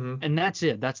 Mm-hmm. And that's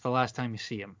it. That's the last time you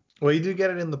see them. Well, you do get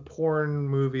it in the porn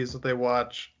movies that they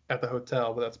watch at the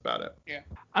hotel, but that's about it. Yeah.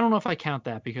 I don't know if I count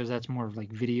that because that's more of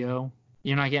like video.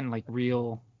 You're not getting like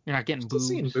real. You're not getting boobs.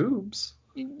 Still seeing boobs.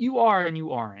 You are and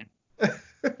you aren't.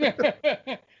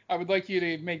 I would like you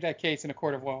to make that case in a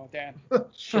court of law, Dan.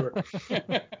 Sure.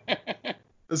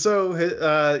 So,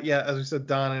 as we said,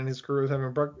 Don and his crew is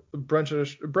having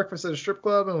breakfast at a strip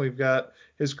club, and we've got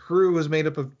his crew is made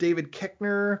up of David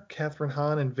Koechner, Catherine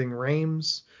Hahn, and Ving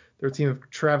Rhames. They're a team of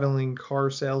traveling car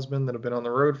salesmen that have been on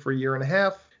the road for a year and a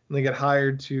half, and they get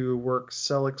hired to work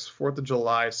Selic's 4th of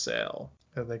July sale.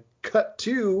 And they cut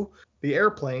to the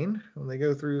airplane, and they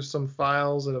go through some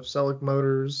files that have Selic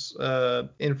Motors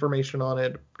information on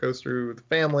it, goes through the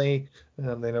family,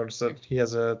 and they notice that he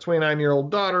has a 29-year-old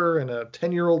daughter and a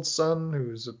 10-year-old son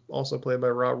who's also played by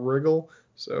Rob Riggle.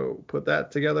 So put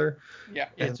that together. Yeah.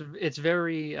 It's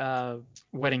very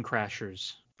Wedding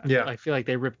Crashers. Yeah. I feel like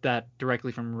they ripped that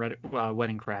directly from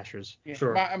Wedding Crashers. Yeah.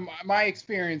 Sure. My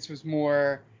experience was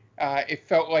more, it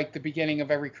felt like the beginning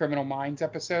of every Criminal Minds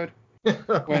episode.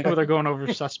 When they're going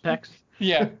over suspects.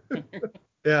 Yeah.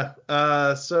 Yeah.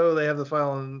 So they have the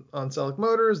file on Selic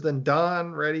Motors. Then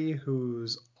Don Reddy,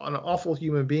 who's an awful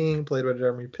human being, played by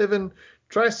Jeremy Piven,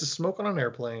 tries to smoke on an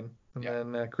airplane.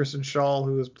 And then Kristen Schaal,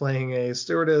 who is playing a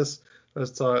stewardess,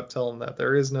 tries to tell him that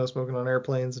there is no smoking on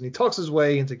airplanes, and he talks his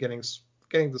way into getting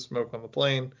the smoke on the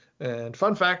plane. And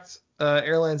fun fact,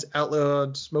 airlines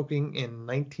outlawed smoking in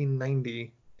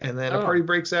 1990, and then a party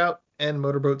breaks out and he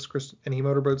motorboats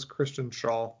Kristen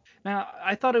Schaal. Now,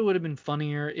 I thought it would have been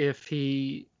funnier if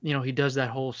he does that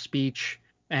whole speech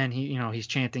and he's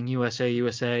chanting USA,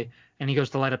 USA, and he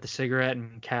goes to light up the cigarette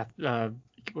and Catherine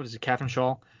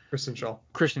Schaal? Kristen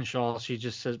Schaal, she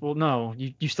just says, well, no,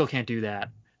 you still can't do that.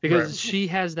 Because she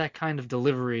has that kind of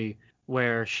delivery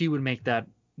where she would make that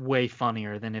way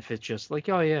funnier than if it's just like,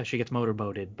 oh yeah, she gets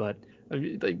motorboated. But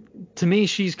to me,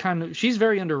 she's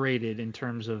very underrated in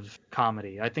terms of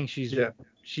comedy. I think she's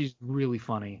really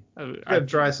funny. She got a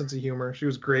dry sense of humor. She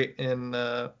was great in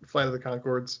Flight of the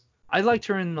Conchords. I liked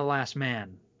her in The Last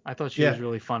Man. I thought she was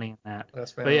really funny in that.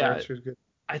 Last Man, but yeah, she was good.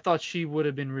 I thought she would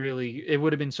have been it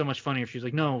would have been so much funnier if she was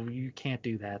like, no, you can't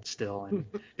do that still. And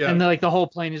and the whole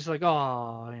plane is like,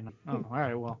 all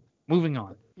right, well, moving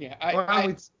on. Yeah,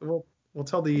 we'll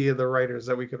tell the writers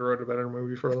that we could write a better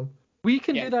movie for them. We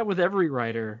can do that with every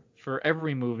writer for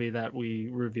every movie that we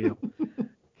review.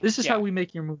 This is how we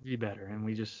make your movie better, and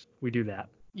we do that.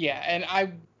 Yeah, and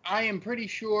I am pretty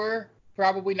sure,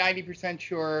 probably 90%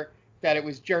 sure, that it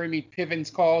was Jeremy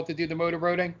Piven's call to do the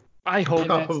motorboating. I hope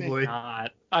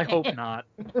not. I hope not,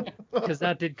 because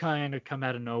that did kind of come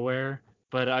out of nowhere.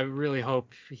 But I really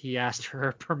hope he asked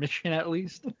her permission at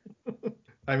least.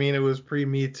 I mean, it was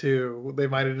pre-Me Too. They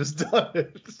might have just done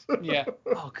it. Yeah.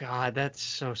 Oh God, that's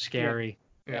so scary.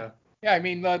 Yeah. Yeah, I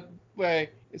mean,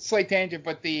 it's slight tangent,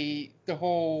 but the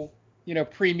whole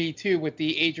pre-Me Too with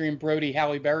the Adrian Brody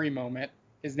Halle Berry moment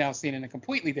is now seen in a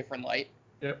completely different light.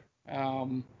 Yep.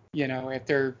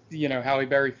 After Halle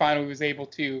Berry finally was able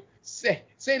to say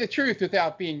the truth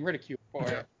without being ridiculed for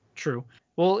it. True.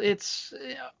 Well, it's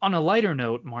on a lighter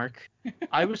note, Mark.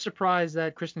 I was surprised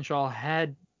that Kristen Schaal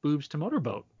had boobs to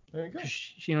motorboat. There you go.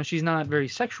 She's not very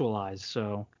sexualized,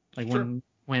 so like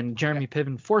when Jeremy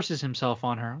Piven forces himself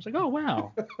on her, I was like, oh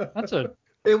wow, that's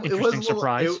interesting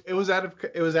surprise. It was out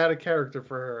of character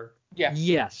for her. Yeah.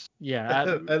 Yes.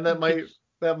 Yeah. And that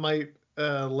might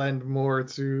lend more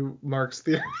to Mark's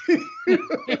theory.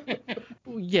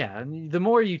 Yeah. The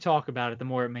more you talk about it, the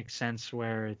more it makes sense.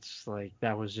 Where it's like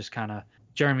that was just kind of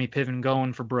Jeremy Piven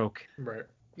going for broke. Right.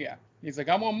 Yeah. He's like,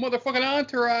 I'm on motherfucking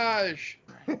Entourage.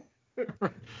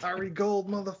 Ari Gold,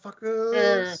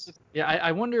 motherfuckers. Yeah,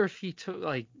 I wonder if he took,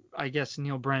 like, I guess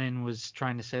Neil Brennan was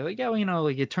trying to say, like, yeah, well,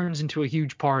 like, it turns into a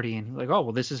huge party, and like, oh,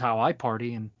 well, this is how I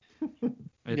party, and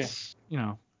it's,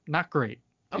 not great.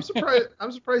 I'm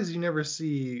surprised you never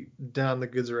see Don the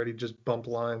Goods Already just bump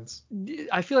lines.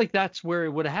 I feel like that's where it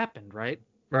would have happened, right?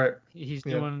 Right. He's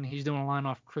doing a line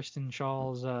off Kristen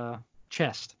Schaal's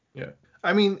chest. Yeah.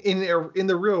 I mean, in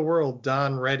the real world,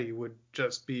 Don Reddy would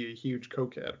just be a huge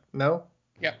cokehead. No?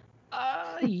 Yep.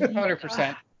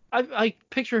 100%. I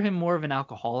picture him more of an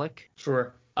alcoholic.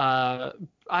 Sure. I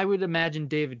would imagine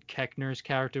David Koechner's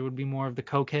character would be more of the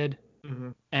cokehead. Mm-hmm.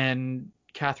 And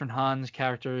Catherine Hahn's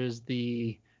character is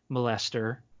the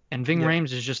molester. And Ving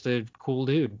Rhames is just a cool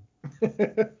dude.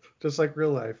 Just like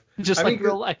real life.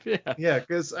 Real life, yeah. Yeah,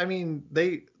 because, I mean,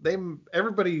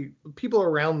 people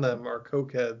around them are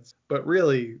cokeheads, but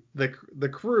really, the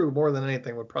crew, more than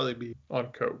anything, would probably be on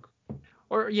coke.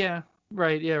 Or,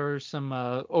 or some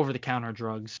over-the-counter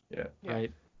drugs. Yeah.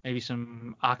 Right? Maybe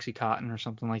some Oxycontin or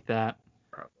something like that.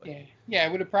 Probably. Yeah,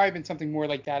 it would have probably been something more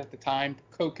like that at the time.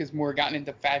 Coke has more gotten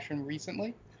into fashion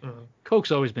recently. Mm-hmm.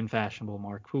 Coke's always been fashionable,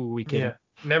 Mark. Who are we kidding? Yeah,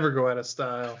 never go out of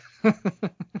style.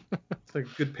 It's like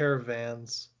a good pair of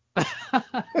Vans.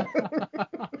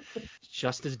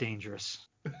 Just as dangerous.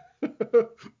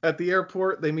 At the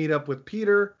airport, they meet up with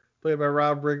Peter, played by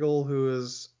Rob Riggle, who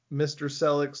is Mr.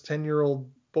 Selic's 10-year-old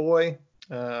boy.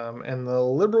 And the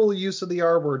liberal use of the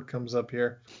R word comes up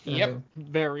here. Yep,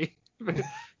 very.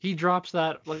 He drops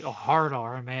that like a hard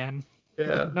R, man.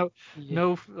 Yeah.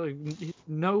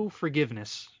 No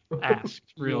forgiveness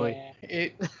asked, really.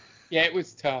 It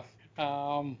was tough.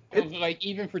 Like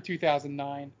even for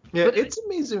 2009. Yeah, it's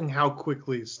amazing how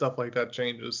quickly stuff like that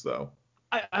changes, though.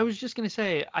 I was just gonna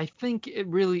say, I think it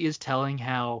really is telling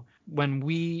how when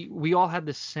we all had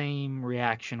the same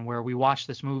reaction where we watched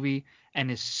this movie and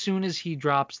as soon as he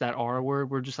drops that R word,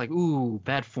 we're just like, ooh,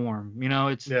 bad form.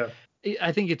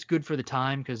 I think it's good for the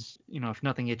time because, if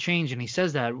nothing had changed and he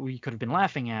says that, we could have been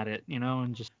laughing at it,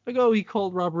 and just like, oh, he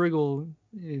called Rob Riggle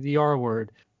the R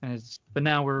word. But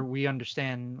now we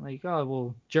understand, like, oh,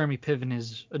 well, Jeremy Piven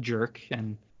is a jerk,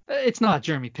 and it's not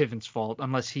Jeremy Piven's fault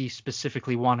unless he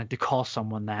specifically wanted to call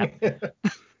someone that.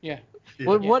 Yeah.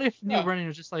 What if Neil Brennan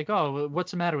was just like, oh,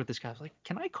 what's the matter with this guy? I was like,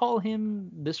 can I call him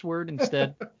this word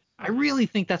instead? I really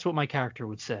think that's what my character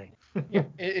would say. Yeah,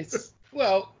 it's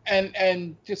well,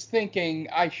 and just thinking,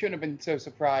 I shouldn't have been so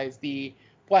surprised. The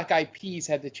Black Eyed Peas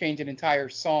had to change an entire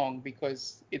song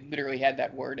because it literally had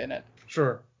that word in it.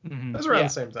 Sure. Mm-hmm. That's around the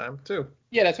same time too.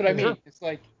 Yeah, that's what I mean. Sure. It's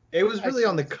like it was really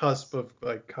on the cusp of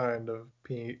like kind of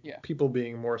people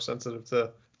being more sensitive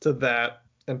to that,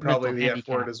 and probably the F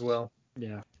word as well.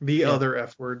 Yeah. The other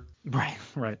F word.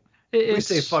 Right. We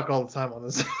say fuck all the time on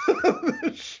this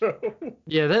show.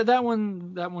 Yeah, that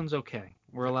one's okay.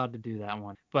 We're allowed to do that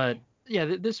one. But yeah,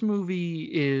 this movie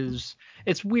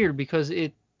it's weird because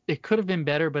it could have been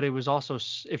better, but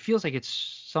it feels like it's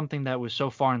something that was so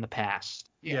far in the past.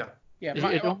 Yeah.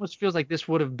 It almost feels like this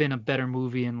would have been a better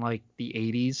movie in like the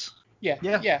 80s. Yeah.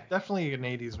 Definitely an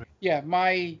 80s movie. Yeah,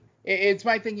 it's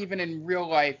my thing even in real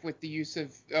life with the use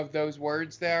of those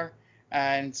words there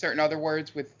and certain other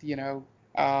words with,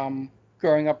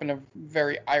 growing up in a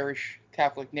very Irish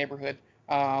Catholic neighborhood,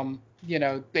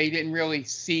 they didn't really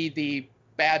see the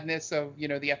badness of,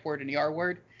 the F word and the R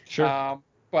word. Sure.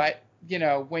 But,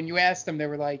 when you asked them, they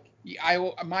were like,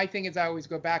 my thing is I always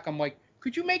go back, I'm like,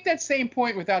 could you make that same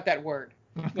point without that word?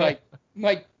 Like,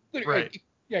 right.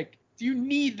 Like, do you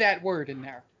need that word in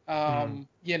there?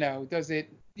 Does it,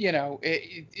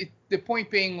 the point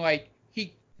being like,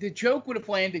 the joke would have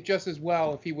landed just as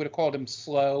well if he would have called him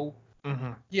slow.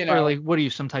 Mm-hmm. Or like, what are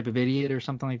you, some type of idiot or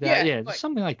something like that? Yeah, like,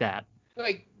 something like that.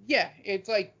 Like, yeah, it's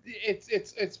like,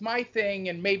 it's my thing,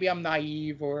 and maybe I'm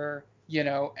naive or,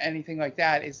 anything like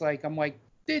that. Is like, I'm like,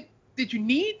 did you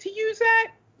need to use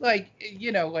that? Like,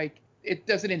 like, it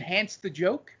doesn't enhance the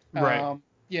joke. Right.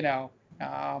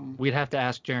 We'd have to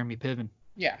ask Jeremy Piven.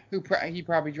 Yeah, he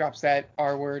probably drops that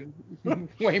R word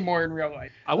way more in real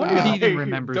life. I wonder if he even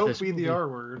remembers this movie. Don't be the R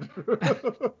word.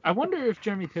 I wonder if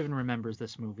Jeremy Piven remembers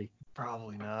this movie.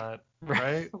 Probably not.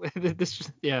 Right?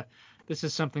 This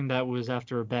is something that was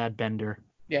after a bad bender.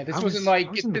 Yeah, this wasn't like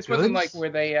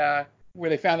where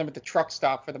they found him at the truck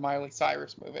stop for the Miley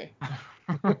Cyrus movie.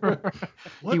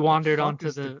 He wandered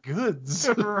onto the goods.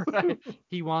 Right.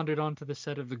 He wandered onto the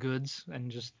set of The Goods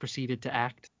and just proceeded to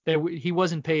act. He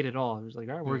wasn't paid at all. It was like,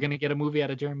 all right, we're gonna get a movie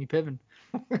out of Jeremy Piven.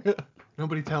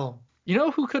 Nobody tell him. You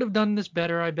know who could have done this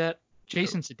better? I bet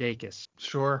Jason Sudeikis.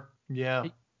 Sure. Yeah.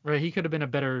 He could have been a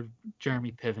better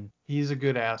Jeremy Piven. He's a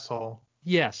good asshole.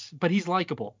 Yes, but he's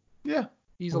likable. Yeah.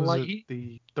 He's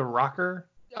the rocker.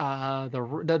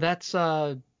 That's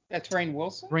Rainn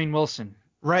Wilson. Rainn Wilson.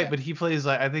 Right, but he plays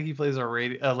I think he plays a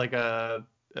radio like a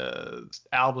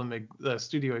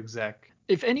studio exec.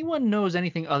 If anyone knows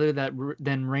anything other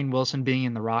than Rainn Wilson being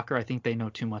in The Rocker, I think they know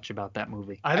too much about that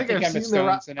movie. I think I've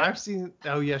seen I've seen.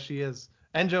 Oh yeah, she is,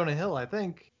 and Jonah Hill, I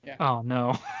think. Yeah. Oh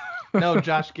no. No,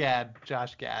 Josh Gad.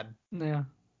 Yeah.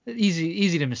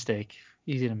 Easy to mistake.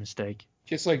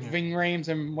 Just like Ving Rhames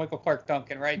and Michael Clark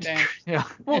Duncan, right, Dan? Yeah.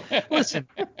 Well, listen,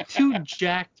 two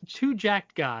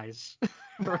jacked guys,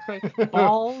 right?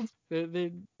 Bald.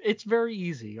 It's very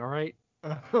easy, all right.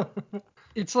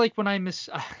 It's like when I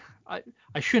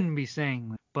shouldn't be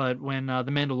saying, but when The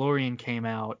Mandalorian came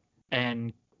out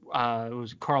and it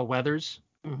was Carl Weathers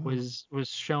was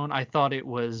shown, I thought it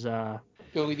was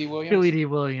Billy D. Williams. Billy D.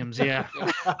 Williams, yeah.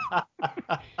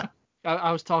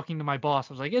 I was talking to my boss.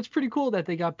 I was like, it's pretty cool that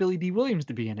they got Billy D. Williams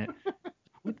to be in it.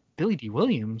 What? Billy D.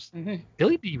 Williams? Mm-hmm.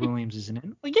 Billy D. Williams isn't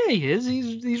in it. Like, yeah, he is.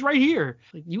 He's right here.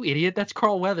 Like, you idiot. That's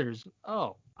Carl Weathers.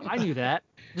 Oh, I knew that.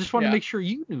 Just wanted to make sure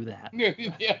you knew that.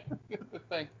 Yeah, the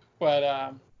thing.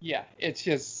 But yeah, it's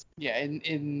just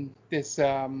in this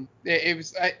it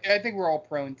was. I think we're all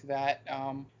prone to that.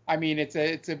 I mean, it's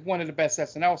one of the best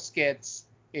SNL skits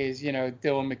is Dylan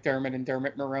McDermott and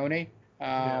Dermot Mulroney.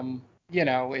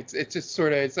 It's just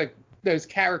sort of, it's like those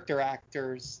character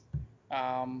actors,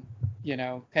 tend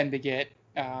to get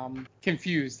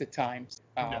confused at times.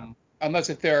 Unless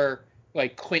if they're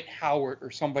like Clint Howard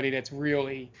or somebody that's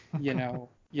really,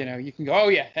 you can go, oh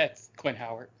yeah, that's Clint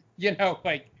Howard.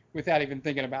 Like without even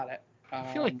thinking about it.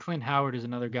 I feel like Clint Howard is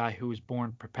another guy who was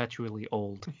born perpetually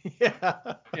old.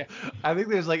 Yeah. I think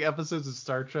there's like episodes of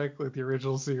Star Trek, like the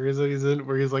original series that he's in,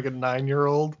 where he's like a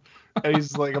 9-year-old and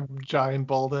he's like a giant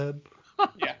bald head.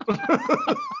 Yeah.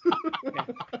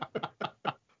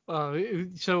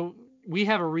 So we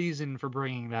have a reason for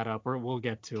bringing that up, or we'll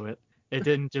get to it. It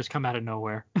didn't just come out of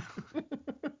nowhere.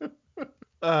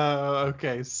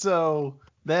 Okay, so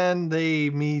then they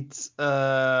meet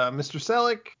Mr.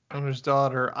 Selleck and his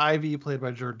daughter Ivy, played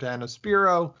by Jordana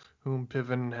Spiro, whom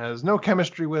Piven has no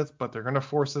chemistry with, but they're gonna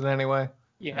force it anyway.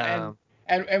 Yeah,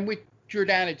 and with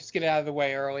Jordana, just get it out of the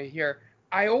way early here.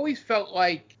 I always felt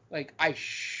like I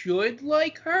should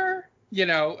like her,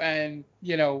 and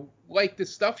like the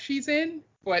stuff she's in,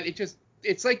 but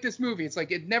it's like this movie. It's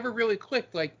like it never really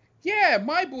clicked. Like, yeah,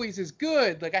 My Boys is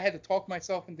good. Like I had to talk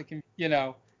myself into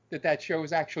that show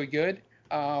was actually good.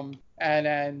 And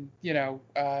then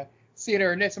seeing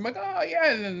her in this, I'm like, oh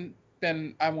yeah, and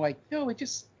then I'm like, no, it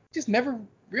just never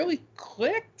really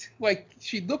clicked. Like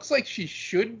she looks like she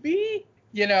should be,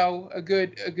 a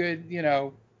good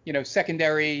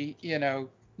secondary,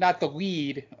 not the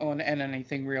lead on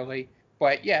anything really,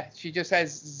 but yeah, she just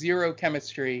has zero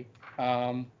chemistry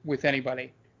with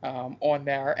anybody on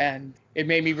there, and it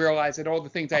made me realize that all the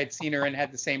things I had seen her in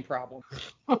had the same problem.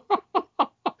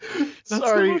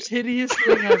 That's the most hideous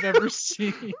thing I've ever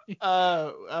seen.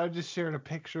 I just shared a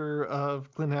picture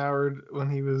of Clint Howard when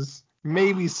he was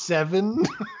maybe 7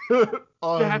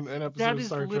 on an episode of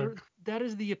Star Trek. That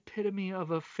is the epitome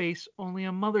of a face only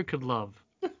a mother could love.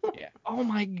 Yeah. Oh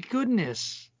my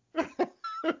goodness.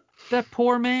 That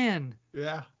poor man.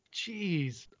 Yeah.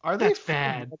 Jeez. Are they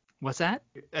bad? What's that?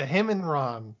 Him and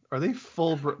Ron, are they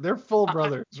they're full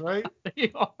brothers, right?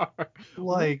 They are.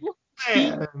 Like,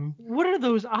 man. What are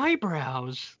those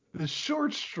eyebrows? The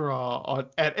short straw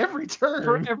at every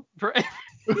turn. For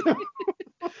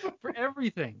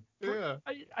everything. Yeah.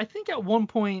 I think at one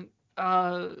point,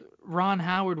 Ron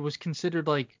Howard was considered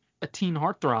like a teen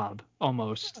heartthrob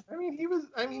almost.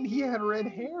 He had red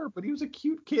hair, but he was a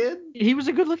cute kid. He was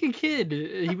a good-looking kid.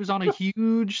 He was on a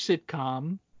huge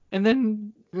sitcom, and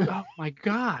then, oh my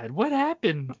God, what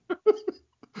happened?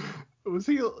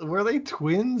 Were they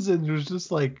twins, and it was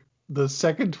just like the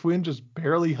second twin just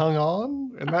barely hung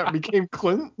on, and that became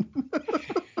Clint?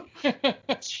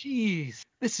 Jeez,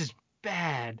 this is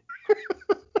bad.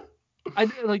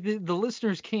 The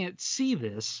listeners can't see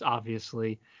this,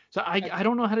 obviously, so I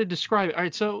don't know how to describe it. All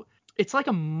right, so it's like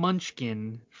a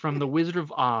munchkin from The Wizard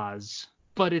of Oz,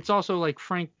 but it's also like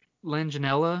Frank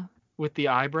Langella with the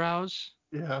eyebrows.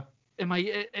 Yeah. Am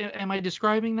I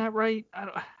describing that right?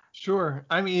 Sure.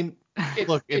 I mean,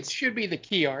 it should be the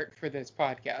key art for this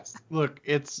podcast. Look,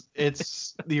 it's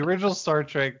the original Star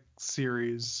Trek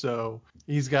series, so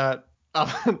he's got.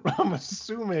 I'm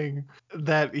assuming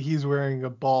that he's wearing a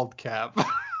bald cap,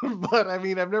 but I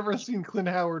mean, I've never seen Clint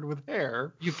Howard with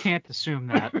hair. You can't assume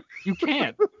that. You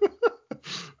can't.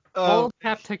 Bald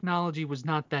cap technology was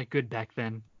not that good back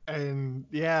then. And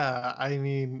yeah, I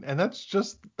mean, and that's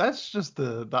just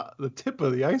the tip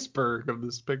of the iceberg of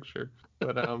this picture.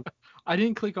 But I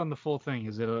didn't click on the full thing.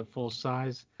 Is it a full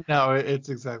size? No, it's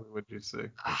exactly what you see.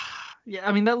 Yeah,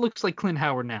 I mean that looks like Clint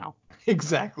Howard now.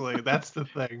 Exactly, that's the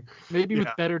thing. Maybe with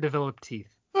better developed teeth.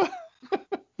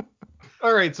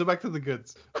 All right, so back to the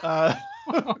goods.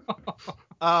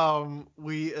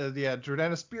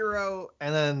 Jordana Spiro,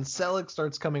 and then Selleck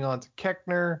starts coming on to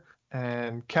Keckner,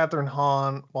 and Catherine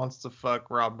Hahn wants to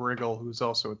fuck Rob Riggle, who's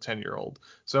also a 10-year-old.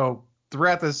 So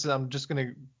throughout this, I'm just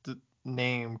gonna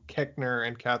name Keckner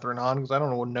and Catherine Hahn because I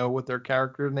don't know what their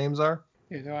character names are.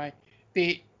 Neither do I.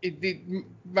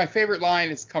 My favorite line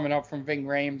is coming up from Ving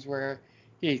Rhames where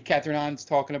Catherine Hahn's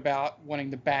talking about wanting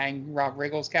to bang Rob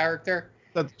Riggle's character.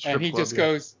 And he just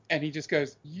goes,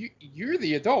 you're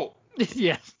the adult.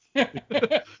 Yes.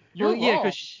 You're wrong.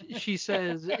 Because she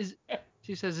says,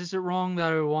 is it wrong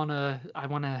that I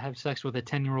wanna have sex with a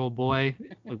 10-year-old boy?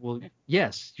 Like, well,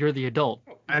 yes, you're the adult.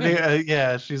 I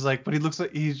think, she's like, but he looks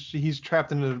like he's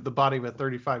trapped into the body of a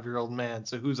 35-year-old man.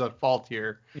 So who's at fault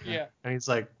here? Yeah. And he's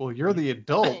like, well, you're the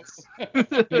adult.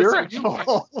 You're at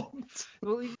fault.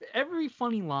 Well, every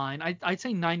funny line, I'd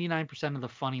say 99% of the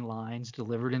funny lines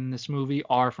delivered in this movie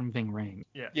are from Ving Rhames.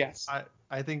 Yeah. Yes.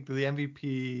 I think the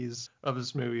MVPs of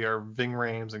this movie are Ving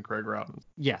Rhames and Craig Robinson.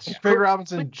 Yes. Craig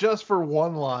Robinson just for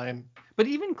one line. But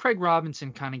even Craig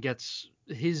Robinson kind of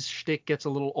his shtick gets a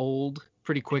little old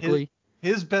pretty quickly.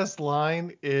 His best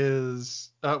line is,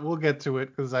 we'll get to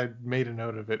it because I made a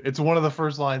note of it. It's one of the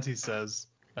first lines he says.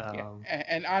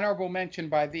 An honorable mention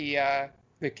by the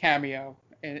cameo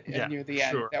near the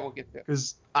end that we'll get to.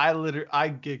 Because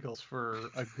I giggled for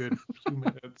a good few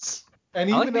minutes.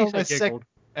 And I even like on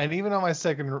my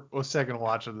second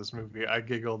watch of this movie, I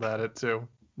giggled at it too,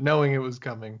 knowing it was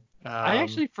coming. I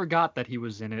actually forgot that he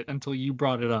was in it until you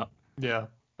brought it up. Yeah.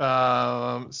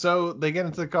 So they get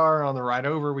into the car. On the ride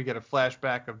over, we get a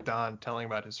flashback of Don telling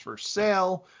about his first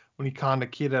sale when he conned a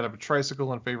kid out of a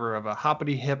tricycle in favor of a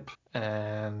hoppity hip,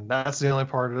 and that's the only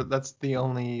part of it. That's the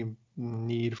only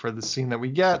need for the scene that we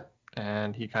get.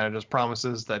 And he kind of just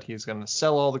promises that he's going to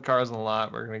sell all the cars in the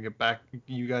lot. We're going to get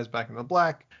you guys back in the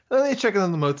black. And then they check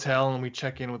in the motel, and we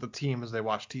check in with the team as they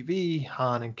watch TV.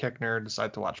 Han and Keckner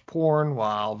decide to watch porn,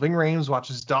 while Ving Rhames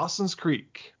watches Dawson's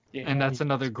Creek. Yeah. And that's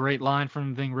another great line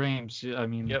from Ving Rhames. I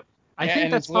mean, yep. I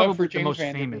think that's probably the most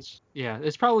famous. Yeah,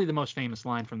 it's probably the most famous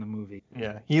line from the movie.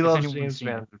 Yeah, he loves James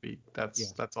Van Der Beek.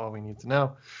 That's all we need to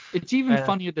know. It's even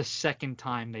funnier the second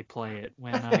time they play it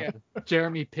when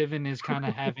Jeremy Piven is kind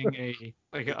of having a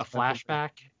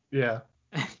flashback. Yeah.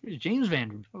 James Van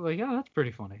Der Beek. Like, oh, that's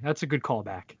pretty funny. That's a good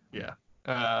callback. Yeah.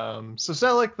 So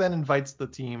Selleck then invites the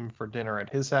team for dinner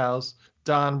at his house.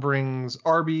 Don brings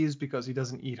Arby's because he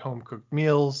doesn't eat home-cooked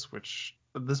meals, which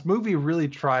this movie really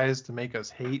tries to make us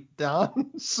hate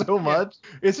Don so much.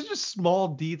 It's such a small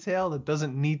detail that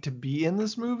doesn't need to be in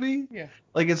this movie. Yeah.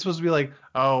 Like, it's supposed to be like,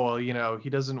 oh, well, he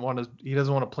doesn't want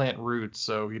to plant roots,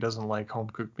 so he doesn't like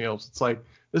home-cooked meals. It's like,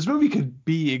 this movie could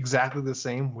be exactly the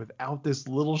same without this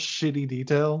little shitty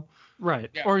detail. Right.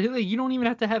 Yeah. Or you don't even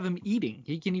have to have him eating.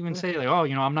 He can even say, like, oh,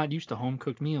 I'm not used to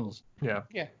home-cooked meals. Yeah.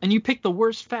 Yeah. And you pick the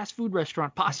worst fast food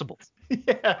restaurant possible.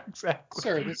 Yeah, exactly.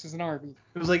 Sir, this is an Arby's.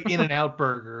 It was like In-N-Out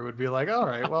Burger. It would be like, all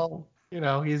right, well,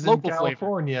 he's local in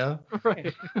California.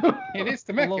 Right. It is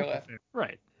Temecula.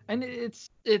 Right. And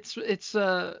it's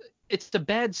a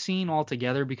bad scene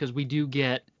altogether because we do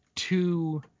get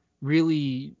two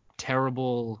really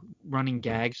terrible running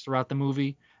gags throughout the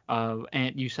movie.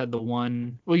 And you said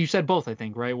you said both, I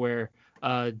think, right? Where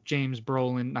James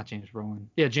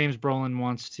Brolin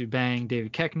wants to bang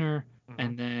David Koechner,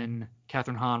 and then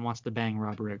Kathryn Hahn wants to bang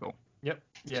Rob Riggle. Yep.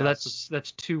 Yeah, so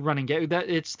that's two running gags.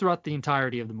 It's throughout the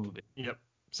entirety of the movie. Yep.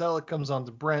 Selleck comes on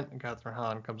to Brent, and Kathryn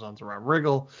Hahn comes on to Rob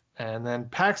Riggle, and then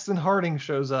Paxton Harding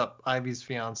shows up, Ivy's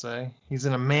fiance. He's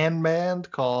in a man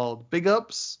band called Big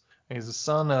Ups. He's the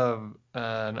son of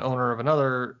an owner of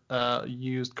another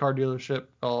used car dealership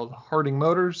called Harding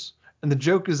Motors. And the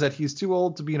joke is that he's too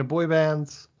old to be in a boy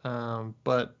band.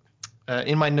 But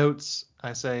in my notes,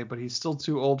 I say, but he's still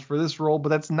too old for this role. But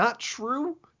that's not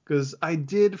true, because I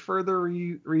did further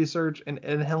research, and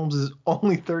Ed Helms is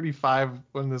only 35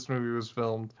 when this movie was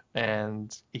filmed.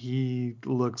 And he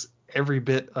looks every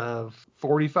bit of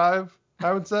 45,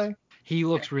 I would say. He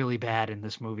looks really bad in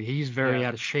this movie. He's very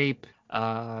out of shape.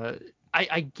 I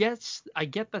get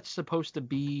that's supposed to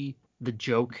be the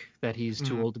joke that he's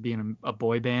too old to be in a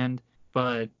boy band,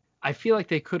 but I feel like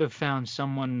they could have found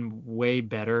someone way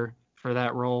better for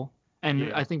that role.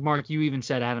 And I think, Mark, you even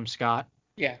said Adam Scott.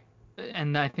 Yeah.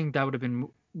 And I think that would have been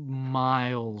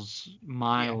miles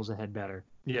ahead better.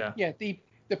 Yeah. Yeah,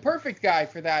 the perfect guy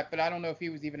for that, but I don't know if he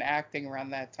was even acting around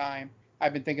that time.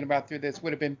 I've been thinking about through this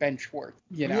would have been Ben Schwartz.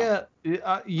 Yeah.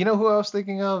 You know who I was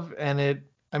thinking of,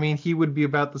 and he would be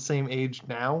about the same age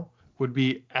now. Would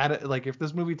be if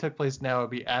this movie took place now, it would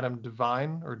be Adam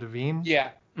Devine or Devine. Yeah.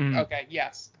 Okay.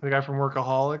 Yes. The guy from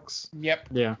Workaholics. Yep.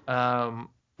 Yeah.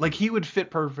 He would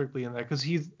fit perfectly in that because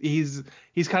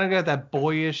he's kind of got that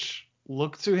boyish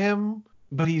look to him,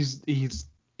 but he's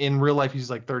in real life he's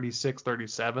like 36,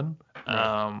 37.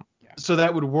 Right. So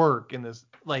that would work in this.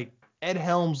 Like, Ed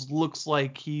Helms looks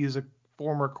like he's a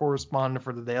former correspondent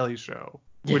for The Daily Show,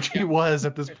 which he was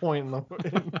at this point.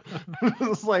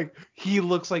 It's like he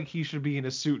looks like he should be in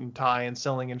a suit and tie and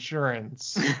selling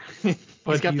insurance,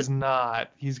 but he's not.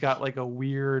 He's got like a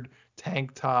weird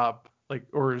tank top,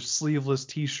 or a sleeveless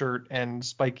T-shirt and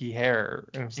spiky hair,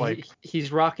 and it's like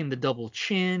he's rocking the double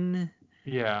chin.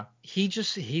 Yeah.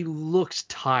 He looks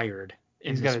tired.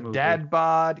 He's got a dad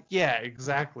bod. Yeah,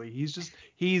 exactly.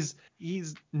 He's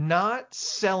not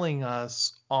selling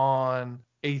us on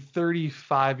a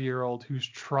 35-year-old who's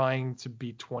trying to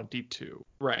be 22.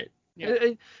 Right.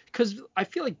 Because I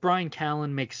feel like Brian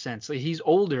Callen makes sense. Like, he's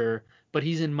older, but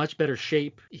he's in much better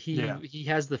shape. He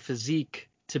has the physique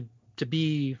to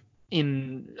be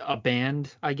in a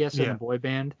band, I guess, in a boy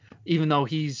band. Even though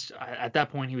at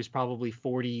that point he was probably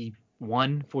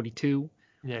 41, 42.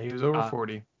 Yeah, he was over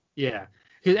 40. Yeah.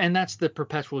 And that's the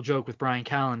perpetual joke with Brian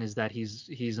Callen, is that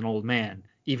he's an old man.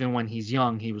 Even when he's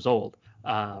young, he was old.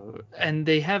 And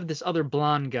they have this other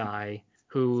blonde guy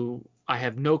who I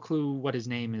have no clue what his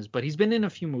name is, but he's been in a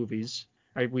few movies.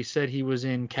 Right? We said he was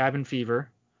in Cabin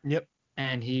Fever. Yep.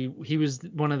 and he was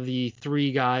one of the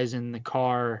 3 guys in the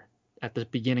car at the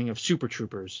beginning of Super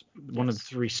Troopers, one of the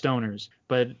 3 stoners.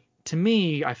 But to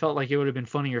me, I felt like it would have been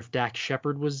funnier if Dax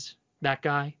Shepard was that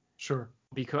guy. Sure.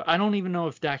 Because I don't even know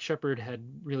if Dax Shepard had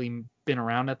really been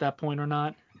around at that point or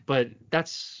not, but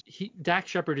Dax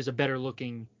Shepard is a better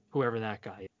looking whoever that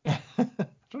guy is. I'm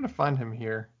trying to find him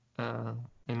here. I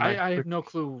have no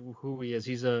clue who he is.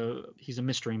 He's a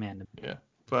mystery man. Yeah.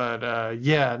 But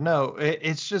no,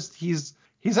 it's just he's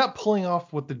not pulling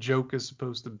off what the joke is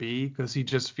supposed to be, because he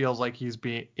just feels like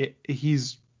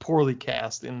he's poorly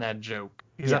cast in that joke.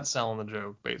 He's not selling the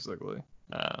joke, basically.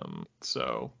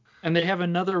 And they have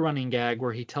another running gag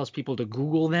where he tells people to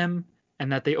Google them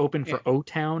and that they open for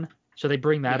O-Town, so they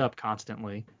bring that up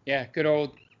constantly. Yeah, good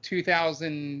old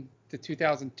 2000 to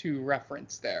 2002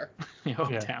 reference there.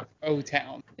 O-Town.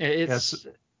 O-Town. It's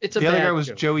a the other guy was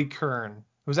joke. Joey Kern,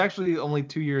 who was actually only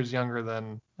 2 years younger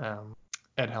than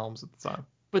Ed Helms at the time.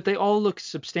 But they all look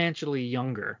substantially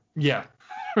younger. Yeah.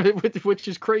 Which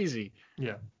is crazy.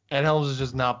 Yeah. Ed Helms is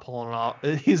just not pulling off.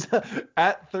 He's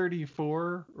at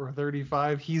 34 or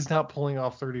 35. He's not pulling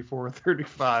off 34 or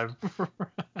 35.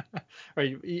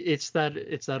 Right. It's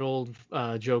that old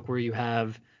joke where you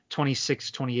have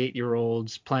 26,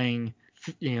 28-year-olds playing,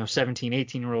 17,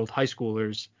 18-year-old high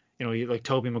schoolers. Like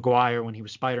Tobey Maguire when he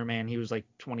was Spider-Man, he was like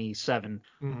 27,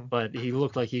 but he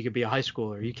looked like he could be a high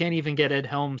schooler. You can't even get Ed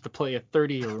Helms to play a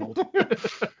 30-year-old.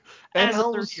 Ed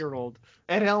Helms, a 30-year-old.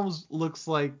 Ed Helms looks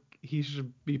like he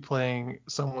should be playing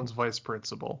someone's vice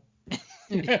principal.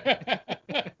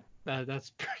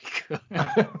 That's pretty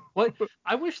good. What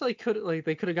I wish they could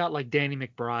have got like Danny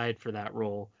McBride for that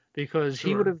role, because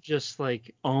he would have just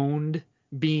like owned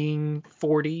being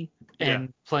 40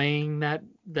 and playing that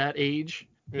age.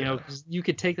 Because you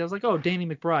could take that as like, oh, Danny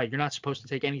McBride, you're not supposed to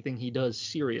take anything he does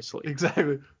seriously.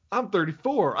 Exactly. I'm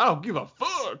 34. I don't give a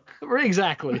fuck.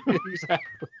 Exactly.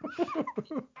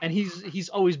 And he's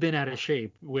always been out of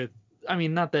shape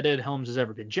not that Ed Helms has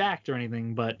ever been jacked or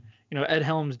anything, but Ed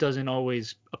Helms doesn't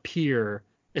always appear,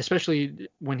 especially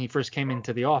when he first came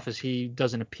into the office, he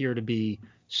doesn't appear to be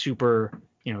super,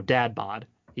 dad bod.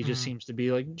 He just seems to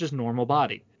be like just normal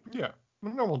body. Yeah, a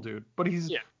normal dude. But he's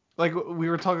like we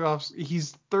were talking off.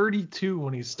 He's 32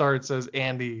 when he starts as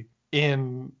Andy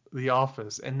in the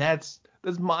office, and that's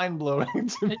mind blowing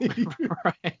to me.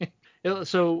 Right.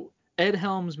 So Ed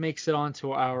Helms makes it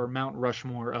onto our Mount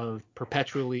Rushmore of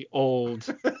perpetually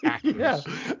old actors.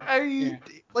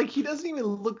 Like he doesn't even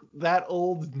look that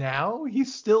old now.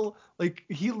 He's still like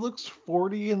he looks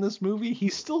 40 in this movie. He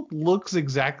still looks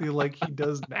exactly like he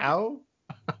does now.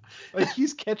 Like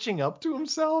he's catching up to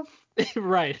himself.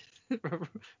 Right.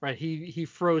 Right. He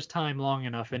froze time long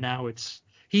enough, and now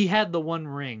he had the one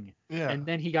ring. Yeah. And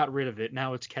then he got rid of it.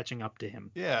 Now it's catching up to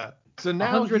him. Yeah. So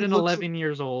now 111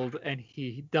 years old, and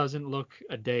he doesn't look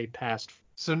a day past.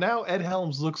 So now Ed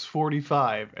Helms looks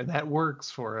 45, and that works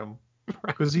for him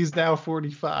because he's now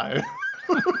 45.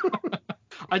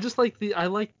 I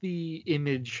like the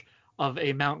image of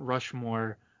a Mount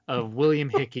Rushmore of William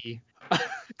Hickey,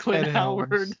 Clint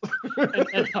Howard, and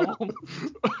Ed Helms.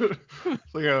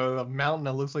 It's like a mountain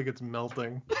that looks like it's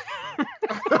melting.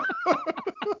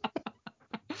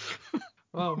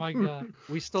 Oh my God.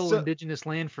 We stole indigenous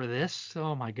land for this?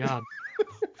 Oh my God.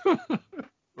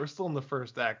 We're still in the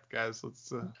first act, guys.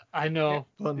 Let's I know.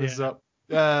 Button this up.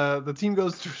 The team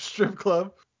goes to a strip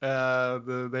club.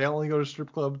 They only go to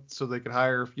strip club so they could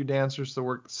hire a few dancers to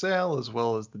work the sale as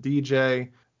well as the DJ.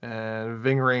 And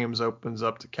Ving Rhames opens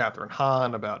up to Catherine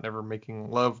Hahn about never making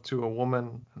love to a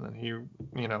woman. And then he,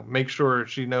 makes sure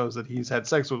she knows that he's had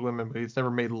sex with women, but he's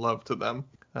never made love to them.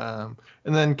 And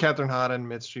then Catherine Hahn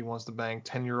admits she wants to bang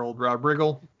 10-year-old Rob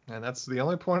Riggle. And that's the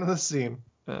only point of the scene.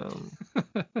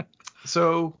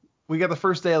 So we got the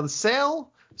first day of the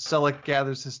sale. Selleck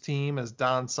gathers his team as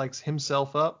Don psychs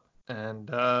himself up. And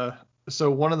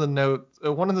so one of the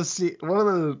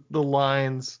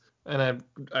lines, and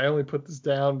I only put this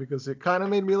down because it kind of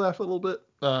made me laugh a little bit.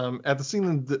 At the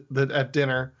scene at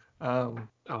dinner.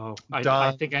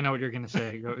 I think I know what you're gonna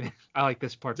say. I like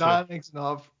this part. Don makes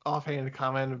an offhanded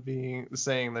comment of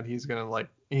saying that he's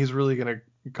really gonna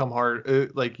come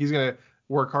hard, he's gonna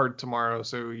work hard tomorrow,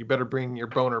 so you better bring your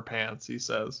boner pants, he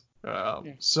says.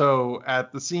 So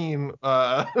at the scene,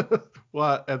 at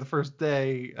the first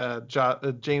day,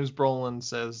 James Brolin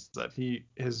says that he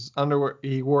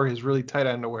wore his really tight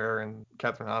underwear, and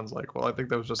Catherine Hahn's like, well, I think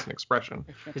that was just an expression.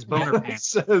 His boner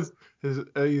pants. And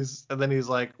then he's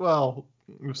like, well,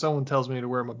 if someone tells me to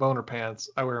wear my boner pants,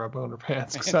 I wear my boner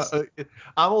pants.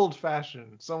 I'm old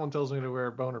fashioned. Someone tells me to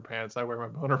wear boner pants, I wear my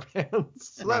boner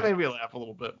pants. So that made me laugh a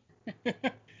little bit.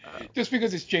 Just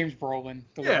because it's James Brolin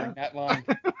delivering that line.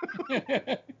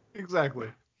 Exactly.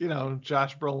 You know,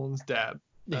 Josh Brolin's dad.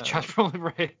 Yeah, Josh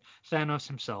Brolin, right? Thanos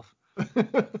himself.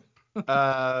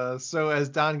 So as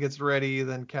Don gets ready,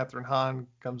 then Catherine Hahn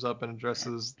comes up and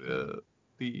addresses the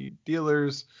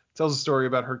dealers, tells a story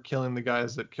about her killing the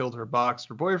guys that killed her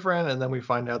boxer boyfriend, and then we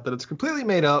find out that it's completely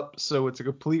made up, so it's a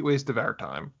complete waste of our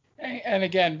time. And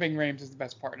again, Ving Rhames is the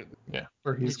best part of it. Yeah,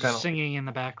 where he's Just kind of singing in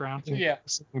the background. Yeah,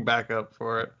 singing back up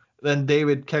for it. Then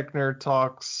David Koechner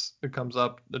comes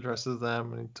up, addresses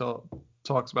them, and he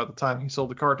talks about the time he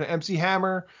sold the car to MC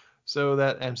Hammer, so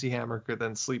that MC Hammer could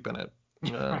then sleep in it.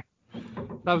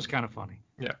 That was kind of funny.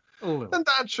 Yeah. Then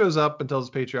Don shows up and tells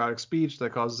a patriotic speech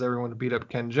that causes everyone to beat up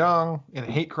Ken Jeong in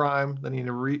a hate crime. Then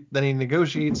he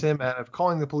negotiates him out of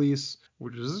calling the police,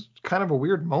 which is kind of a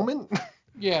weird moment.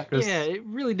 Yeah. Yeah, it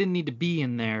really didn't need to be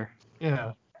in there.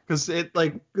 Yeah. Because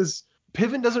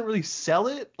Piven doesn't really sell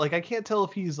it. Like, I can't tell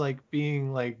if he's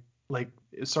being like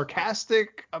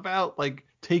sarcastic about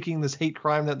taking this hate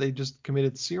crime that they just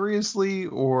committed seriously,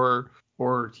 or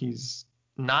he's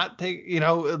not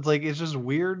it's just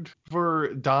weird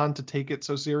for Don to take it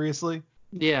so seriously.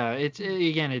 Yeah,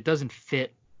 it doesn't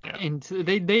fit. Yeah. And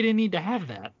they didn't need to have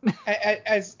that.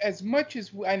 As much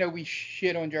as I know we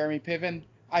shit on Jeremy Piven,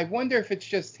 I wonder if it's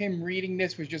just him reading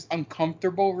this was just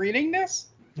uncomfortable reading this.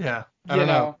 Yeah, I don't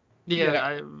know.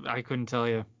 Yeah, I couldn't tell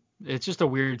you. It's just a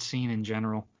weird scene in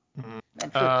general. I'm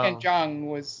sure Ken Jeong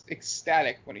was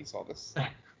ecstatic when he saw this.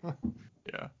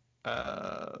 Yeah.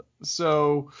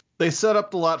 So they set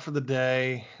up the lot for the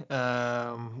day.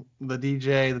 The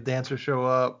DJ, the dancers show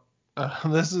up.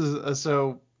 This is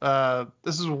the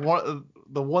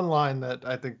one line that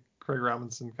I think Craig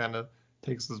Robinson kind of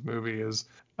takes this movie is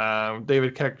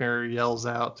David Koechner yells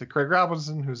out to Craig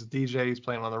Robinson, who's a DJ. He's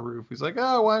playing on the roof. He's like,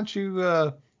 "Oh, why don't you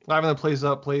liven the place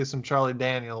up, play some Charlie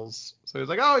Daniels?" So he's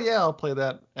like, "Oh yeah, I'll play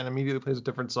that," and immediately plays a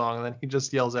different song. And then he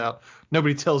just yells out,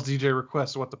 "Nobody tells DJ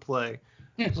Request what to play."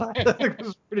 I think it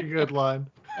was a pretty good line.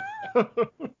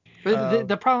 But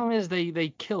the problem is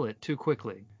they kill it too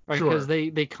quickly, right? Sure. Because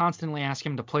they constantly ask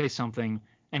him to play something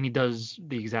and he does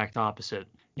the exact opposite.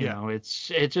 You know,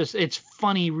 it's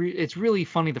funny. It's really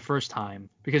funny the first time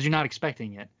because you're not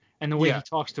expecting it, and the way he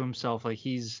talks to himself like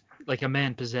he's like a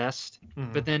man possessed.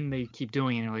 Mm-hmm. But then they keep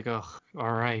doing it, and you're like, oh,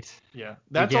 all right. Yeah,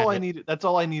 that's all I needed. That's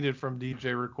all I needed from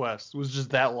DJ Request was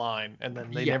just that line, and then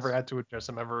they never had to address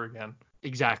him ever again.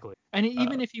 Exactly. And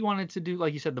even if you wanted to do,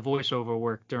 like you said, the voiceover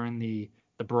work during the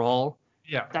brawl,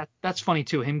 that's funny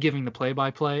too. Him giving the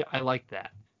play-by-play, I like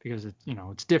that because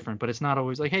it's different, but it's not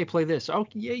always like, hey, play this. Oh,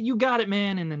 yeah, you got it,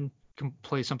 man, and then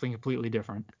play something completely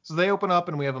different. So they open up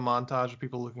and we have a montage of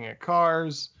people looking at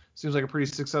cars. Seems like a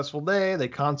pretty successful day. They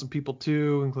con some people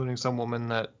too, including some woman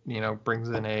that brings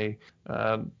in a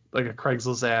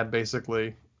Craigslist ad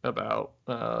basically about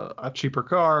a cheaper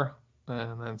car.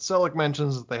 And then Selleck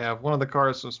mentions that they have one of the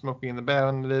cars, so Smokey and the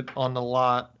Bandit, on the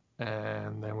lot.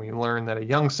 And then we learn that a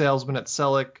young salesman at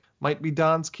Selleck might be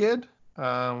Don's kid,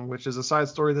 which is a side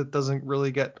story that doesn't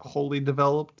really get wholly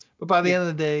developed. But by the end of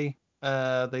the day,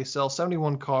 they sell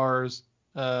 71 cars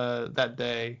that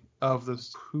day of the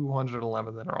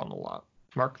 211 that are on the lot.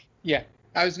 Mark? Yeah,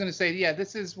 I was going to say,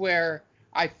 this is where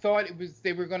I thought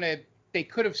they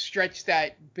could have stretched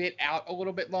that bit out a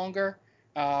little bit longer.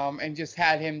 And just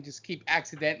had him just keep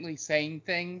accidentally saying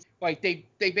things. Like they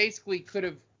basically could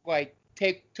have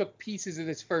took pieces of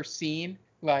this first scene,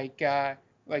 like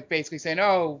basically saying,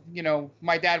 oh,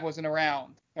 my dad wasn't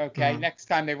around. Okay, next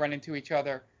time they run into each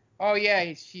other, oh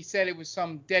yeah, she said it was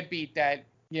some deadbeat that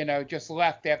just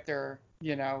left after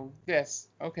this.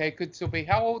 Okay, could still be.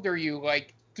 How old are you?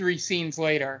 Like 3 scenes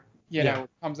later, it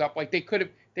comes up. Like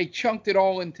they chunked it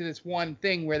all into this one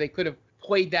thing where they could have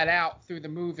played that out through the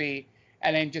movie.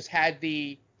 And then just had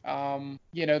the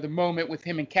moment with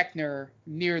him and Koechner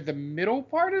near the middle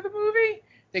part of the movie.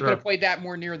 They could have played that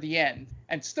more near the end,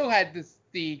 and still had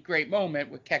the great moment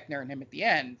with Koechner and him at the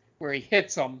end, where he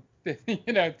hits him,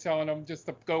 telling him just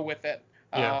to go with it.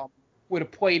 Yeah. Would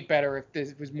have played better if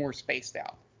this was more spaced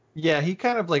out. Yeah, he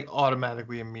kind of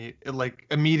automatically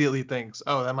immediately thinks,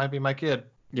 oh, that might be my kid.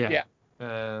 Yeah.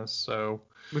 So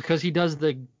because he does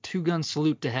the 2-gun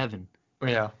salute to heaven.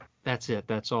 Yeah. That's it.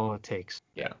 That's all it takes.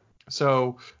 Yeah.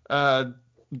 So Don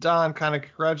kind of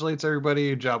congratulates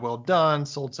everybody. Job well done.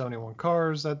 Sold 71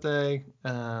 cars that day. He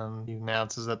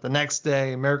announces that the next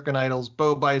day, American Idol's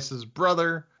Bo Bice's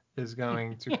brother is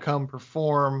going to come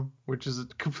perform, which is a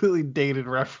completely dated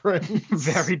reference.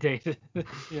 Very dated.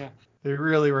 Yeah. They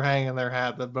really were hanging their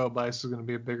hat that Bo Bice was going to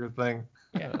be a bigger thing.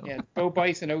 Yeah. Bo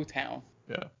Bice in O-Town.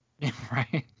 Yeah.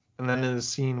 Right. And then in the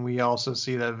scene, we also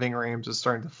see that Ving Rhames is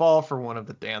starting to fall for one of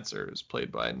the dancers,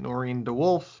 played by Noreen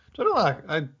DeWolf. So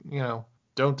I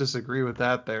don't disagree with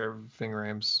that there, Ving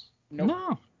Rhames. Nope.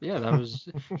 No, yeah, that was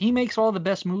he makes all the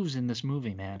best moves in this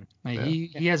movie, man. Like, he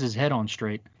has his head on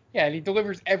straight. Yeah, and he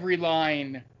delivers every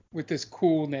line with this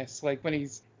coolness, like when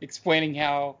he's explaining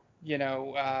how he's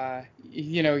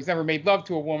never made love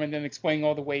to a woman, then explaining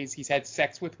all the ways he's had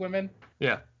sex with women.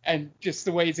 Yeah. And just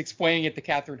the way he's explaining it to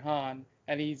Catherine Hahn,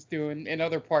 and he's doing in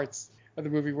other parts of the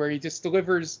movie where he just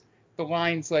delivers the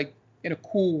lines like in a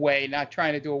cool way, not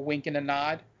trying to do a wink and a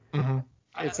nod. Mm-hmm.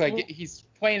 It's like he's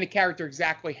playing the character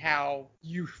exactly how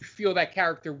you feel that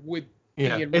character would be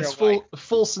in real life. It's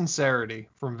full sincerity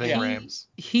from Ving Rhames.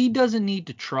 He doesn't need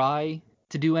to try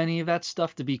to do any of that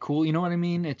stuff to be cool. You know what I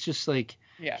mean? It's just like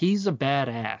he's a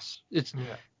badass. It's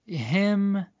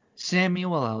him,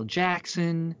 Samuel L.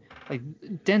 Jackson, like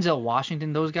Denzel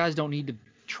Washington. Those guys don't need to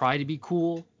try to be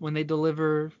cool when they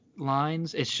deliver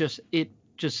lines. It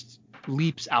just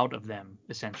leaps out of them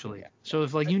essentially. So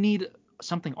if like you need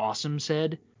something awesome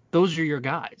said, those are your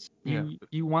guys.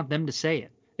 You want them to say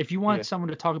it. If you want someone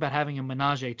to talk about having a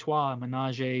menage a trois,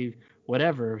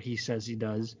 whatever he says he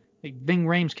does, like Ving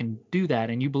Rhames can do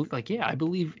that, and you believe, like, I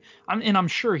believe, and I'm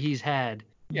sure he's had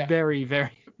very,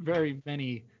 very, very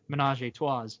many menage a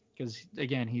trois, because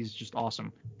again, he's just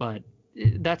awesome. But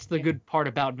that's the good part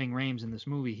about Ving Rhames in this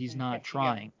movie. He's not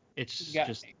trying. It's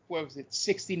just, what was it,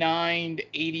 69 to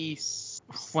 80,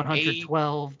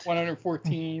 112,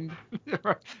 114.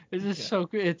 It's just so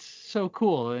good. It's so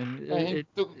cool, and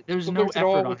there's no effort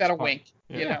all on without his a wink.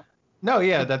 part. You know. No,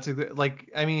 yeah, that's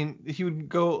like, I mean, he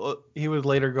would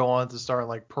later go on to star in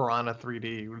like Piranha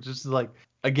 3D, which is like,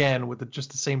 again, with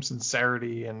just the same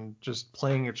sincerity and just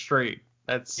playing it straight.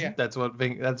 That's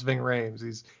Ving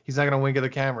Rhames. He's not gonna wink at the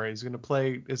camera. He's gonna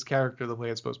play his character the way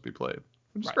it's supposed to be played,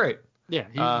 which is great. Yeah,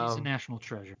 he's a national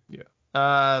treasure.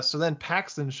 Yeah. So then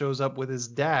Paxton shows up with his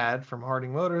dad from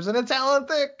Harding Motors, and it's Alan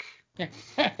Thicke.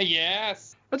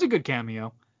 Yes. That's a good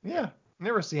cameo. Yeah.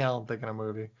 Never see Alan Thicke in a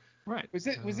movie. Right. Was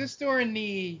this during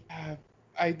the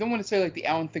I don't want to say like the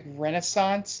Alan Thicke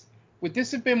Renaissance? Would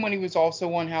this have been when he was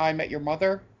also on How I Met Your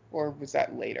Mother, or was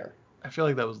that later? I feel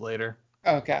like that was later.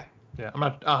 Okay. Yeah, I'm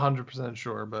not 100%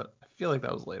 sure, but I feel like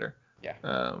that was later.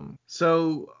 Yeah.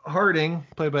 So Harding,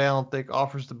 played by Alan Thicke,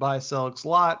 offers to buy Selleck's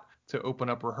lot to open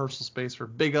up rehearsal space for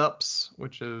Big Ups,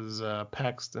 which is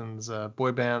Paxton's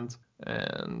boy band.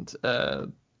 And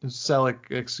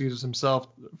Selleck excuses himself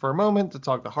for a moment to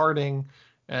talk to Harding,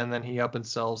 and then he up and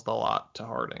sells the lot to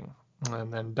Harding.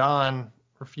 And then Don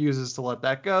refuses to let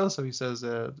that go, so he says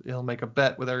he'll make a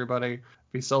bet with everybody.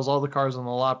 If he sells all the cars on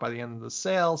the lot by the end of the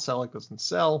sale, Selleck doesn't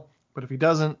sell. But if he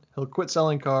doesn't, he'll quit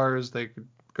selling cars. They could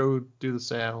go do the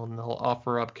sale, and they'll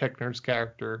offer up Keckner's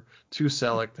character to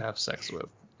Selleck to have sex with.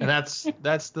 And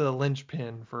that's the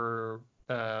linchpin for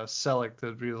Selleck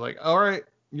to be like, all right,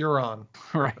 you're on.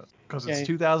 Right. Because it's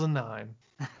 2009.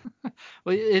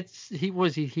 Well,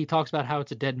 he talks about how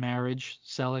it's a dead marriage,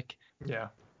 Selleck. Yeah.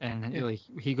 And like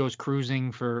he goes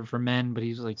cruising for men, but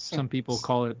he's like, some people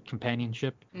call it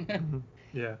companionship.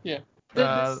 Yeah. Yeah.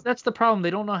 That's the problem. They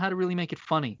don't know how to really make it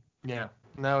funny. Yeah.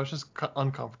 No, it's just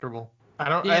uncomfortable. I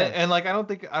don't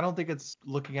think it's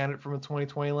looking at it from a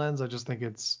 2020 lens. I just think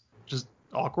it's just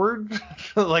awkward.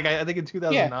 Like I think in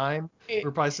 2009, we're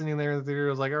probably sitting there in the theater. I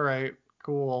was like, all right,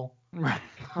 cool. Right.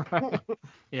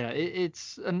 Yeah.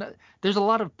 There's a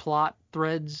lot of plot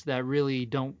threads that really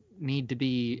don't need to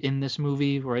be in this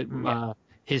movie. Right.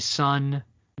 His son,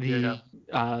 James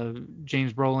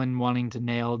Brolin wanting to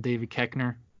nail David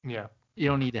Koechner. Yeah. You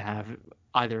don't need to have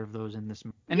either of those in this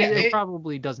movie. And it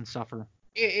probably doesn't suffer.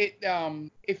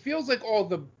 It feels like all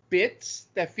the bits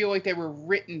that feel like they were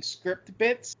written script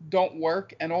bits don't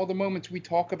work, and all the moments we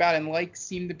talk about and like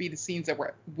seem to be the scenes that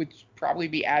would probably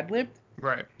be ad-libbed.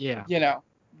 Right. Yeah. You know,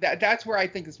 that's where I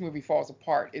think this movie falls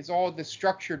apart, is all the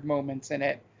structured moments in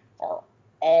it are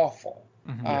awful.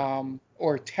 Mm-hmm.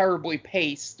 Or terribly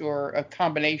paced, or a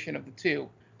combination of the two.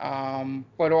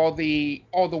 But all the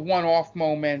one-off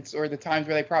moments, or the times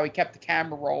where they probably kept the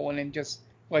camera rolling and just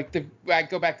like I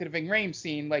go back to the Ving Rhames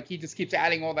scene, like he just keeps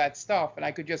adding all that stuff, and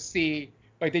I could just see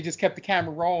like they just kept the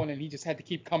camera rolling, and he just had to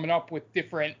keep coming up with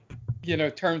different,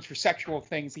 terms for sexual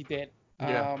things he did.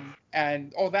 Yeah.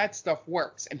 And all that stuff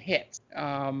works and hits.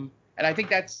 And I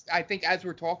think as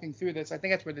we're talking through this, I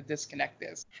think that's where the disconnect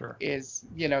is. Sure. Is,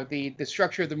 the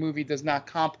structure of the movie does not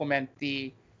complement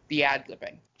the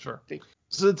ad-libbing. Sure.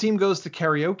 So the team goes to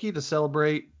karaoke to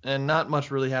celebrate, and not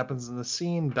much really happens in the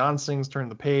scene. Don sings Turn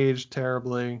the Page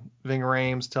terribly. Ving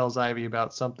Rhames tells Ivy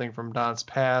about something from Don's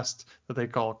past that they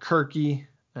call Kirky,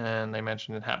 and they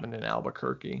mention it happened in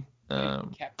Albuquerque.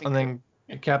 And then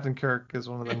Captain Kirk is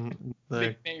one of the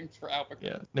nicknames for Albuquerque.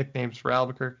 Yeah, nicknames for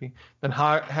Albuquerque. Then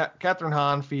Catherine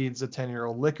Hahn feeds a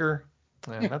 10-year-old liquor,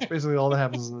 and that's basically all that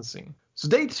happens in the scene. So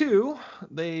day 2,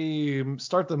 they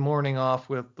start the morning off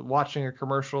with watching a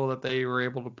commercial that they were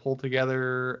able to pull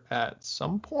together at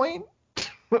some point.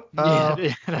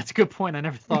 Yeah, that's a good point. I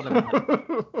never thought of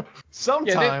that.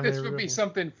 Sometime. Yeah, this would be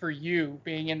something for you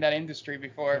being in that industry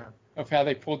before of how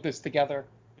they pulled this together.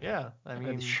 Yeah, I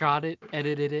mean, shot it,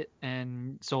 edited it,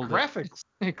 and sold graphics.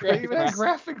 it. They even had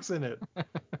graphics in it.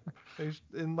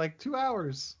 In like 2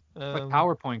 hours. Like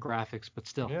PowerPoint graphics, but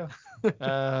still. Yeah.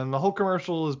 And the whole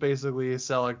commercial is basically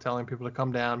Selleck telling people to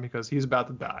come down because he's about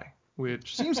to die,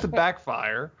 which seems to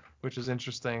backfire, which is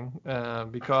interesting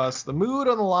because the mood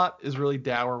on the lot is really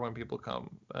dour when people come.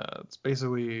 It's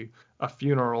basically a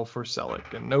funeral for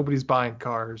Selleck, and nobody's buying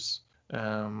cars.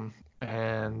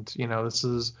 And, you know, this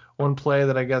is one play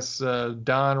that I guess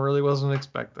Don really wasn't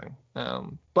expecting.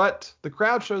 But the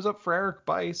crowd shows up for Eric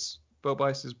Bice, Bo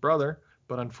Bice's brother.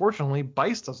 But unfortunately,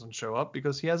 Bice doesn't show up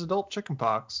because he has adult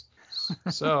chickenpox.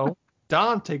 So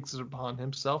Don takes it upon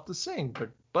himself to sing,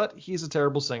 but he's a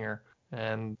terrible singer.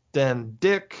 And then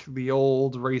Dick, the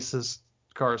old racist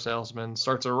car salesman,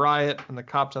 starts a riot, and the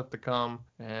cops have to come.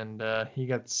 And he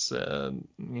gets, a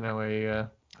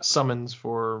summons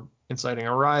for inciting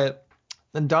a riot.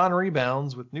 Then Don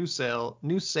rebounds with new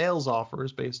sales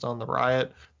offers based on the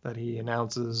riot that he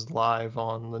announces live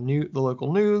on the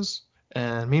local news.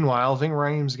 And meanwhile, Ving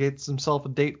Rhames gets himself a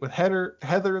date with Heather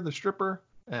the stripper,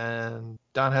 and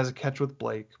Don has a catch with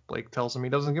Blake. Blake tells him he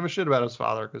doesn't give a shit about his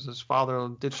father because his father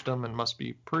ditched him and must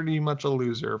be pretty much a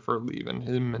loser for leaving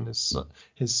him and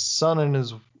his son and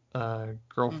his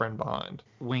girlfriend behind.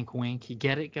 Wink, wink. You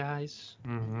get it, guys?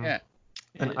 Mm-hmm. Yeah.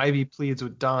 And Ivy pleads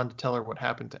with Don to tell her what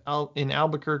happened in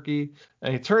Albuquerque,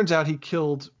 and it turns out he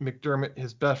killed McDermott,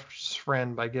 his best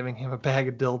friend, by giving him a bag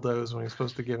of dildos when he was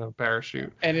supposed to give him a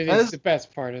parachute. And it is the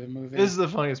best part of the movie. This is the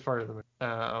funniest part of the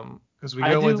movie, because we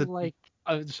go into.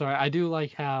 I do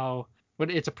like how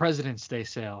it's a President's Day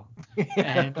sale,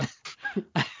 and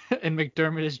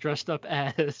McDermott is dressed up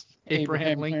as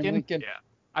Abraham Lincoln. Yeah.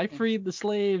 I freed the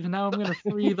slaves, now I'm going to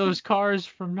free those cars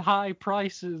from high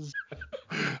prices.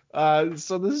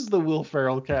 So this is the Will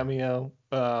Ferrell cameo,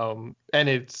 and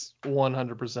it's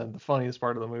 100% the funniest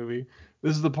part of the movie.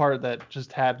 This is the part that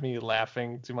just had me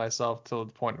laughing to myself to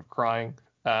the point of crying.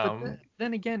 But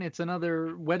then again, it's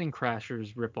another Wedding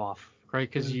Crashers ripoff, right?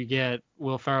 Because you get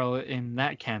Will Ferrell in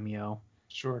that cameo.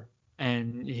 Sure.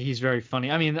 And he's very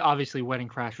funny. I mean, obviously, Wedding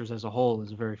Crashers as a whole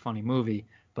is a very funny movie,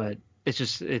 but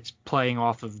it's playing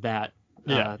off of that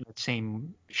that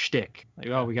same shtick. Like,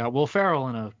 oh, we got Will Ferrell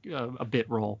in a bit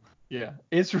role. Yeah,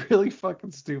 it's really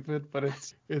fucking stupid, but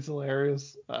it's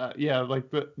hilarious. Like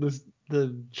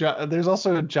there's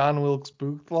also a John Wilkes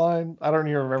Booth line. I don't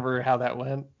even remember how that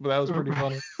went, but that was pretty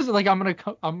funny. Like I'm gonna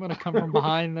come from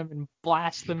behind them and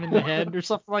blast them in the head or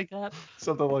something like that.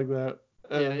 Something like that.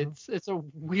 Yeah, it's a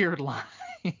weird line.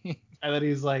 And then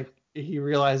he's like, he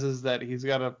realizes that he's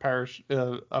got a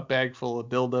bag full of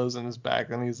dildos in his back,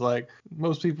 and he's like,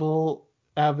 most people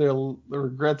have their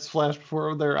regrets flash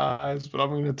before their eyes, but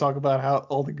I'm going to talk about how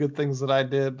all the good things that I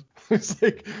did. It's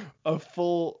like a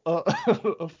full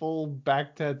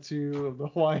back tattoo of the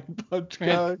Hawaiian Punch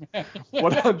guy,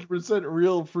 100%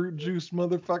 real fruit juice,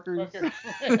 motherfuckers.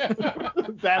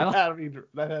 that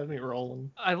had me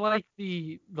rolling. I like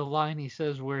the line he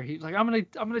says where he's like, I'm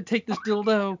gonna take this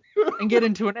dildo and get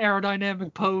into an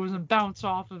aerodynamic pose and bounce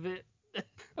off of it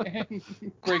and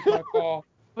break my fall.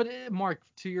 But Mark,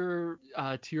 to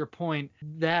your point,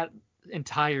 that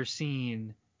entire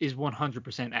scene is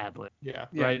 100% ad-lib. Yeah.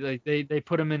 Right. Like they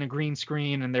put him in a green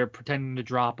screen and they're pretending to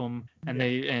drop him, and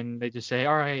they just say,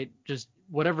 all right, just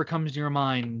whatever comes to your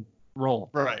mind, roll.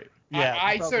 Right. Yeah.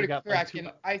 I started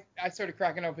cracking. I started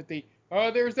cracking up at the. Oh,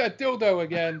 there's that dildo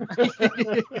again.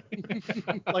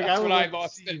 Like I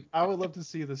would love to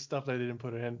see the stuff that I didn't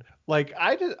put in. Like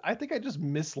I think I just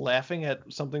miss laughing at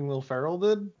something Will Ferrell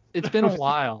did. It's been a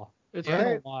while. It's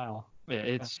been a while.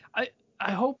 Yeah,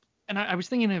 I hope, and I was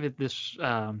thinking of it this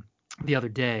the other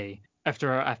day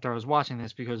after I was watching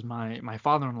this, because my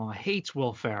father-in-law hates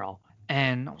Will Ferrell,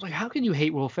 and I was like, how can you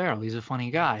hate Will Ferrell? He's a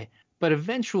funny guy. But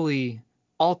eventually,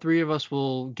 all three of us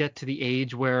will get to the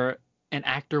age where an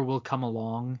actor will come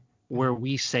along where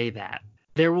we say that.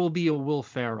 There will be a Will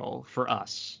Ferrell for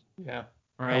us. Yeah.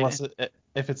 Right. Unless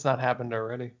if it's not happened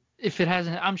already. If it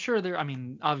hasn't, I'm sure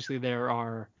obviously there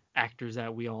are actors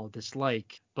that we all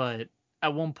dislike, but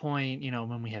at one point,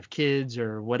 when we have kids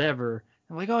or whatever,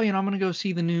 I'm like, I'm going to go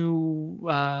see the new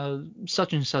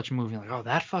such and such movie. Like, oh,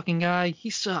 that fucking guy, he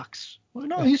sucks. Well,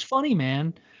 no, he's funny,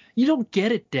 man. You don't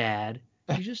get it, Dad.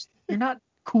 You're not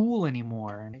cool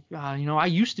anymore. I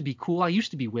used to be cool. I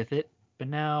used to be with it. But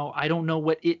now I don't know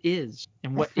what it is,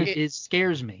 and what it is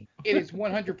scares me. It is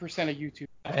 100% a YouTube.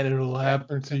 And it'll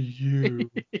happen to you.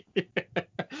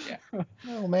 Yeah.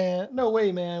 No, man. No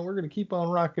way, man. We're going to keep on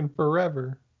rocking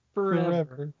forever.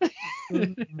 Forever.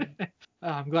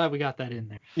 I'm glad we got that in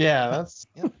there. Yeah, that's...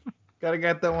 Gotta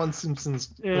get that one,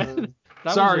 Simpsons. Yeah.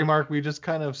 Sorry, Mark. We just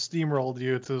kind of steamrolled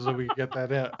you so we could get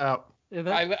that out. Yeah,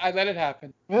 I let it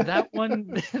happen. That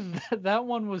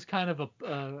one was kind of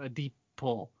a deep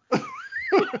pull.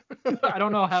 I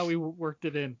don't know how we worked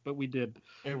it in, but we did.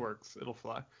 It works. It'll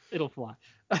fly.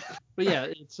 But yeah,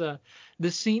 it's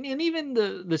the scene, and even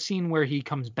the scene where he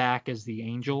comes back as the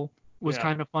angel was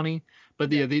kind of funny. But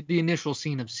the initial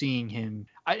scene of seeing him,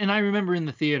 I remember in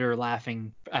the theater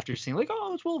laughing after seeing like,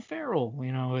 oh, it's Will Ferrell.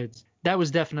 That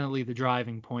was definitely the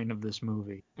driving point of this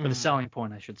movie, or the selling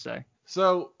point, I should say.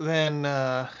 So then,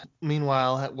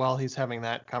 meanwhile, while he's having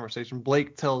that conversation,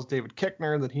 Blake tells David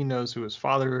Koechner that he knows who his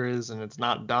father is, and it's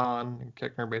not Don. And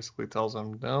Koechner basically tells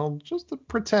him, no, just to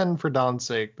pretend for Don's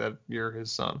sake that you're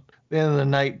his son. At the end of the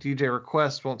night, DJ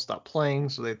Request won't stop playing,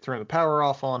 so they turn the power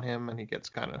off on him, and he gets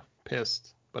kind of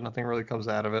pissed, but nothing really comes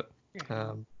out of it.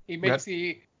 He makes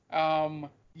the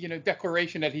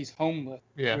declaration that he's homeless.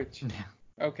 Yeah. Which,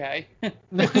 okay.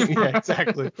 Yeah,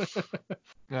 exactly.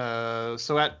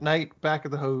 So at night, back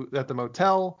at the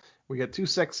motel, we get two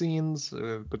sex scenes.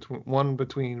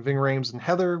 Between Ving Rhames and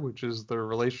Heather, which is the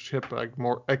relationship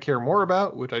I care more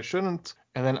about, which I shouldn't,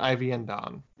 and then Ivy and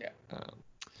Don. Yeah.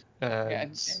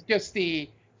 And just the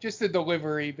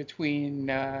delivery between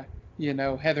Heather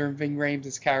and Ving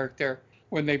Rhames' character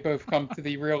when they both come to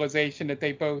the realization that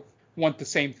they both want the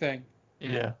same thing.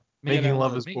 Yeah. Making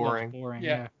love is boring.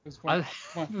 Yeah.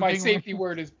 My safety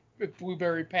word is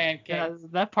blueberry pancake. Yeah,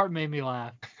 that part made me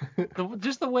laugh.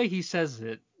 Just the way he says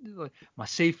it. Like, my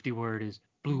safety word is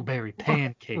blueberry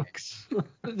pancakes.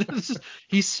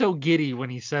 He's so giddy when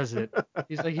he says it.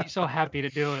 He's so happy to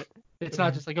do it. It's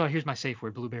not just like, oh, here's my safe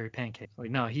word, blueberry pancakes.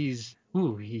 Like, no, he's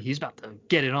about to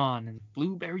get it on, and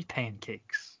blueberry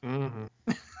pancakes. Mm-hmm.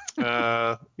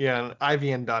 And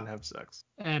Ivy and Don have sex.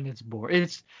 And it's boring.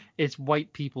 It's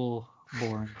white people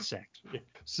boring sex.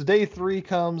 So day 3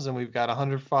 comes, and we've got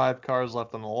 105 cars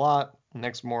left on the lot.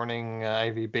 Next morning,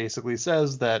 Ivy basically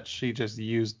says that she just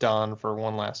used Don for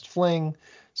one last fling.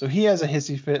 So he has a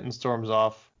hissy fit and storms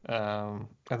off. At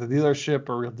the dealership,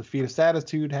 a real defeatist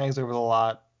attitude hangs over the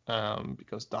lot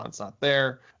because Don's not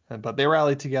there. But they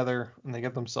rally together, and they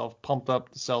get themselves pumped up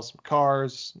to sell some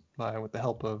cars with the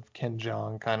help of Ken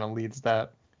Jeong, kind of leads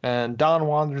that. And Don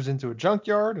wanders into a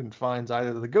junkyard and finds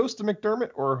either the ghost of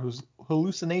McDermott or his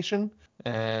hallucination.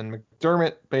 And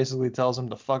McDermott basically tells him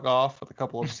to fuck off with a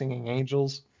couple of singing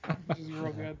angels. This is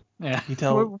real good. Yeah.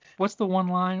 What's the one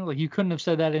line? Like, you couldn't have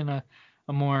said that in a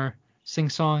more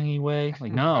sing-songy way.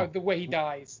 Like, no. The way he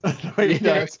dies. The way he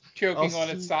dies. Choking on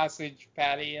a sausage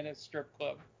patty in a strip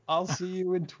club. I'll see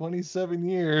you in 27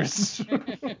 years.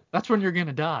 That's when you're going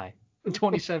to die.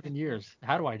 27 years.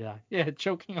 How do I die? Yeah,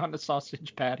 choking on a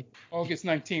sausage patty. August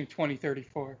 19th,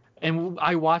 2034. And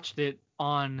I watched it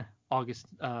on August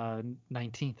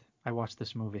 19th. I watched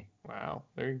this movie. Wow,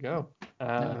 there you go.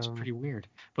 It's pretty weird.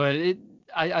 But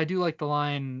I do like the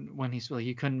line when he's like,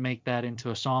 you couldn't make that into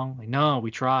a song. Like, no,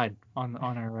 we tried on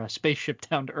our spaceship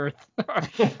down to Earth.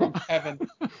 From heaven.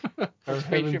 Our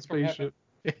spaceship from heaven.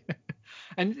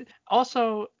 And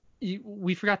also,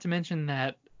 we forgot to mention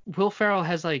that Will Ferrell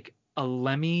has like a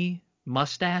Lemmy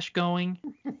mustache going.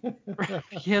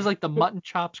 He has like the mutton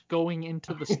chops going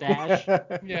into the stash.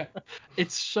 Yeah.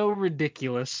 It's so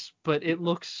ridiculous, but it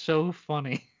looks so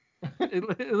funny.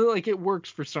 It works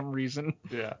for some reason.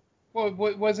 Yeah. Well,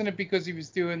 wasn't it because he was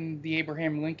doing the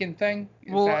Abraham Lincoln thing?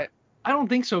 I don't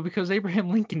think so, because Abraham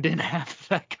Lincoln didn't have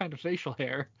that kind of facial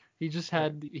hair. He just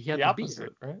had the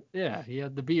opposite, beard. Right? Yeah, he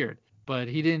had the beard. But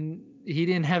he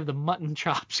didn't have the mutton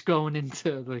chops going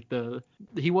into like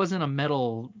he wasn't a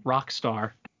metal rock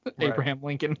star, right. Abraham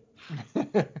Lincoln.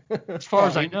 As far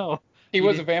as I know. He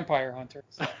was a vampire hunter.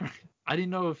 So. I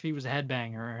didn't know if he was a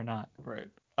headbanger or not. Right.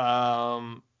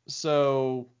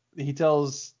 So he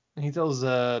tells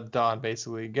Don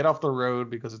basically, get off the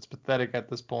road because it's pathetic at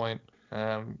this point.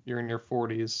 You're in your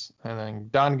 40s, and then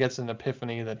Don gets an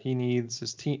epiphany that he needs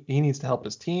to help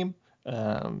his team.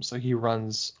 So he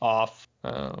runs off.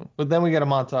 But then we get a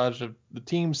montage of the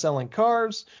team selling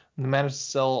cars, and they manage to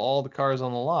sell all the cars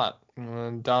on the lot.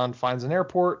 And Don finds an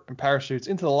airport and parachutes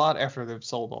into the lot after they've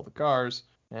sold all the cars,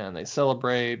 and they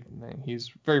celebrate. And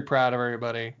he's very proud of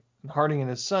everybody. And Harding and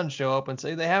his son show up and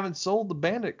say they haven't sold the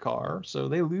Bandit car, so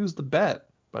they lose the bet.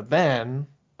 But then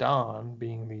Don,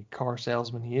 being the car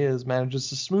salesman he is, manages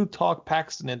to smooth talk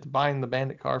Paxton into buying the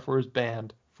Bandit car for his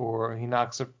band. He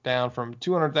knocks it down from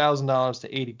 $200,000 to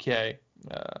 $80K.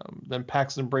 Then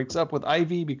Paxton breaks up with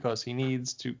Ivy because he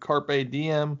needs to carpe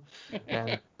diem,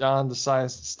 and Don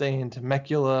decides to stay in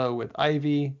Temecula with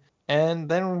Ivy, and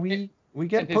then we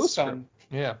get postscript.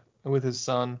 Yeah, with his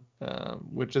son,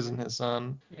 which isn't his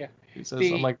son. Yeah. He says,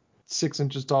 I'm like 6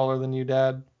 inches taller than you,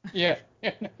 Dad. Yeah.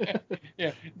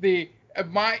 Yeah.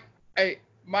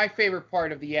 My favorite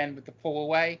part of the end with the pull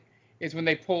away is when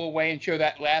they pull away and show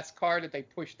that last car that they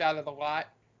pushed out of the lot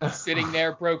sitting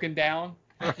there broken down.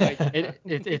 Like,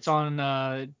 it's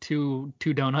on two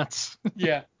donuts.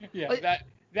 Yeah.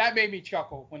 That made me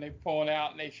chuckle when they pull it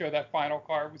out and they show that final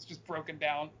car was just broken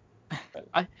down.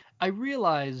 I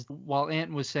realized while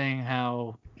Ant was saying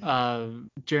how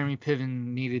Jeremy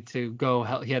Piven needed to go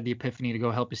help, he had the epiphany to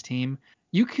go help his team.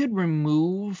 You could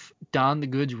remove Don the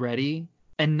Goods Ready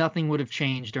and nothing would have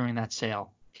changed during that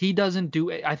sale. He doesn't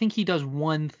do. I think he does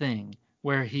one thing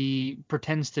where he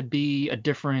pretends to be a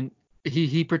different.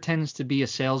 He pretends to be a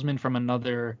salesman from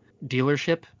another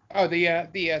dealership. Oh, the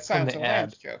Silence of the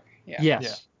Lambs joke. Yeah.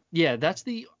 Yes. Yeah.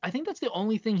 I think that's the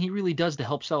only thing he really does to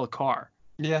help sell a car.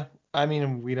 Yeah. I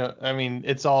mean,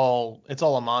 it's all a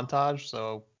montage,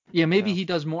 so. Yeah, maybe he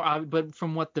does more, but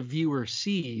from what the viewer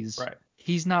sees, right,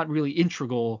 he's not really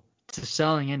integral to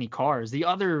selling any cars. The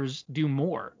others do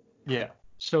more. Yeah.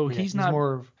 So he's not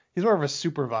more of a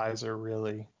supervisor,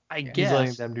 really. I guess. He's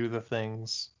letting them do the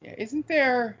things. Yeah. Isn't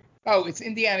there? Oh, it's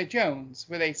Indiana Jones,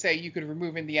 where they say you could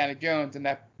remove Indiana Jones and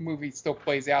that movie still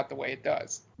plays out the way it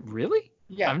does. Really?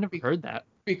 Yeah. I've never heard that.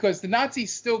 Because the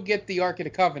Nazis still get the Ark of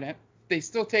the Covenant. They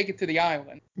still take it to the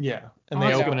island. Yeah. And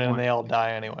they open it and they all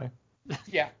die anyway.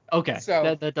 Yeah. Okay.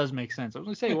 So that does make sense. I was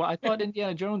gonna say, well, I thought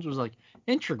Indiana Jones was like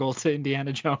integral to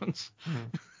Indiana Jones,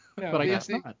 no, but I guess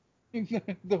not.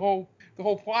 The whole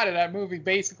plot of that movie,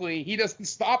 basically, he doesn't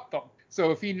stop them.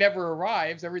 So if he never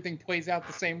arrives, everything plays out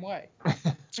the same way.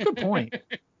 That's a good point.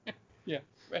 Yeah.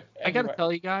 Anyway. I gotta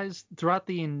tell you guys, throughout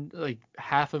the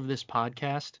half of this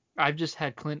podcast, I've just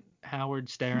had Clint Howard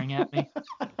staring at me.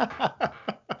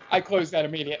 I closed that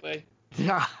immediately.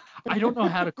 Yeah. I don't know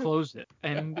how to close it.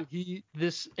 And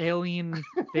this alien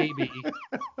baby,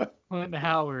 Clint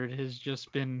Howard, has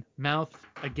just been mouth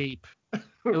agape.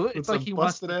 It's like he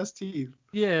wants busted-ass teeth.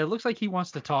 Yeah, it looks like he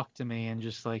wants to talk to me and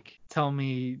just tell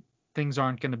me things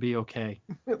aren't going to be okay.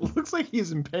 It looks like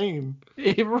he's in pain.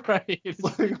 Right. It's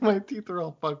like my teeth are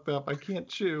all fucked up. I can't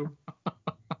chew.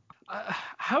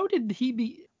 How did he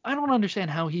be? I don't understand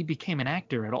how he became an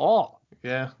actor at all.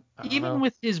 Yeah. Even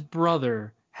with his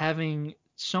brother having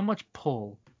so much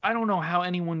pull, I don't know how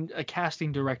a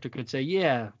casting director could say,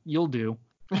 yeah, you'll do.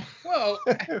 Well,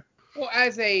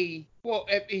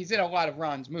 he's in a lot of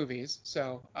Ron's movies,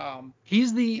 so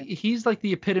he's like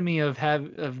the epitome of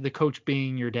the coach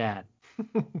being your dad.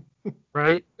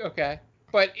 Right? Okay.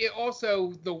 But it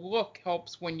also, the look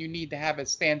helps when you need to have a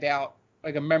standout,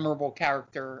 like a memorable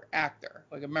character actor,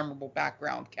 like a memorable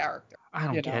background character. I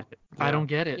don't get it. Yeah. I don't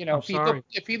get it. I'm sorry.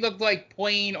 If he looked like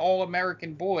plain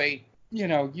all-American boy,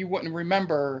 you wouldn't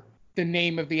remember the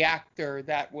name of the actor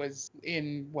that was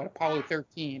in Apollo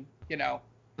 13,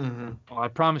 Mm-hmm. Well, I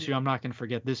promise you I'm not going to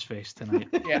forget this face tonight.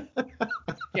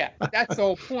 Yeah, that's the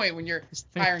whole point when you're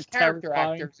hiring character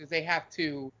actors, is they have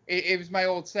to, it was my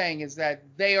old saying, is that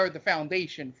they are the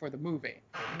foundation for the movie.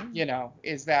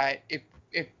 Is that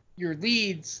if your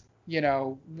leads,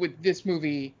 with this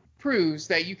movie proves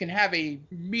that you can have a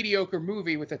mediocre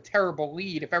movie with a terrible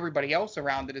lead if everybody else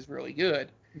around it is really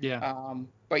good. Yeah.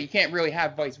 But you can't really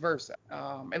have vice versa,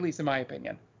 at least in my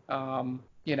opinion.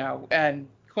 And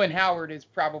Clint Howard is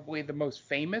probably the most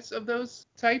famous of those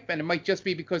type, and it might just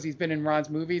be because he's been in Ron's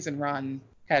movies, and Ron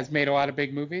has made a lot of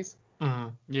big movies. Mm-hmm.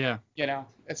 Yeah.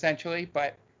 Essentially,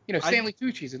 but Stanley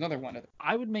Tucci is another one of them.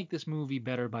 I would make this movie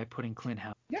better by putting Clint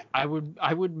Howard. Yeah. I would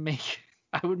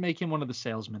make him one of the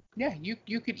salesmen. Yeah,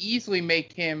 you could easily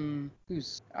make him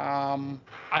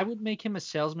I would make him a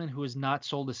salesman who has not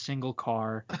sold a single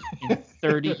car in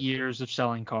 30 years of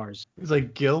selling cars. He's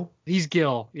like Gil? He's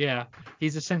Gil, yeah.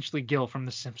 He's essentially Gil from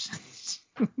The Simpsons.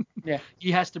 Yeah.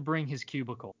 He has to bring his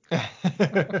cubicle.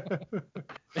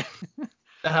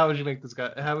 How would you make this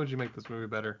movie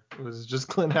better? Was it just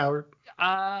Clint Howard?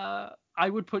 I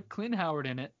would put Clint Howard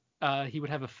in it. He would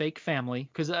have a fake family,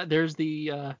 because there's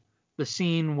the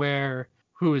scene where,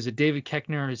 who is it? David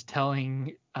Koechner is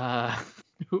telling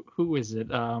who is it?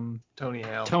 Tony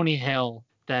Hale. Tony Hale,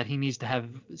 that he needs to have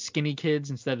skinny kids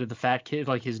instead of the fat kids,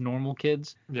 like his normal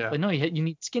kids. Yeah. Like, no, you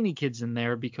need skinny kids in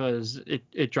there because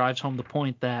it drives home the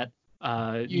point that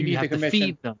you have to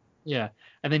feed them. Yeah,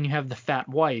 and then you have the fat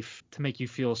wife to make you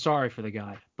feel sorry for the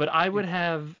guy. But I would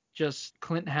have just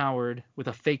Clint Howard with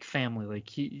a fake family. Like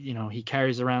he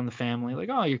carries around the family. Like,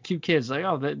 oh, your cute kids. Like,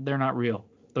 oh, they're not real.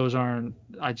 Those aren't.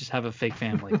 I just have a fake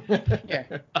family. Yeah.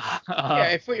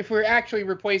 Yeah. If we're actually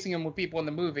replacing him with people in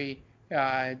the movie,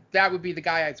 that would be the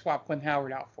guy I'd swap Clint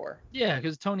Howard out for. Yeah,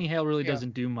 because Tony Hale really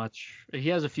doesn't do much. He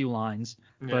has a few lines,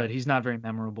 but he's not very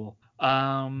memorable.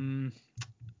 Let's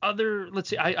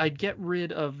see, I'd get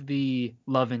rid of the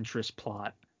love interest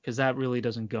plot because that really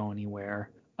doesn't go anywhere.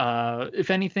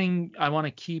 If anything, I want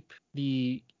to keep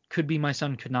the could be my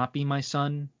son, could not be my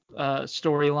son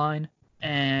storyline.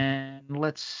 And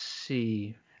let's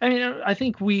see. I mean, I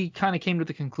think we kind of came to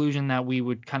the conclusion that we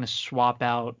would kind of swap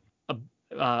out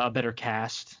a better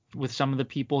cast with some of the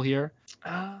people here.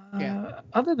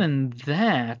 Other than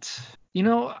that,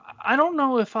 I don't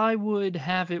know if I would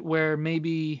have it where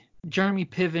maybe Jeremy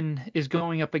Piven is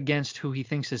going up against who he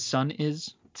thinks his son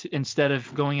is instead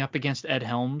of going up against Ed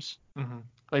Helms. Mm-hmm.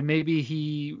 Like maybe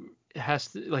he has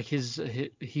to, like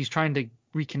he's trying to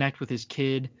reconnect with his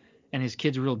kid, and his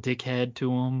kid's a real dickhead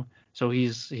to him. So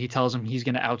he tells him he's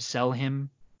gonna outsell him,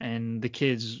 and the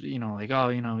kid's like, oh,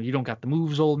 you don't got the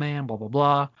moves, old man, blah blah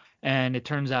blah. And it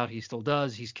turns out he still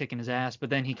does. He's kicking his ass, but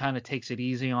then he kind of takes it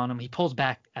easy on him. He pulls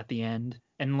back at the end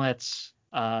and lets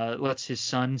his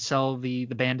son sell the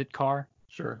bandit car.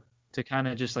 Sure. To kind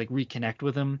of just like reconnect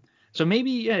with him. So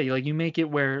maybe like you make it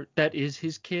where that is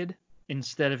his kid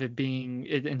instead of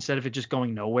it just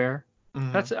going nowhere.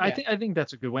 Mm-hmm. I think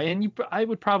that's a good way. And I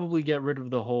would probably get rid of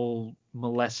the whole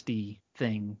molesty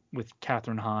thing with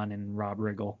Catherine Hahn and Rob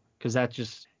Riggle, because that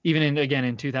just even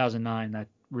in 2009 that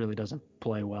really doesn't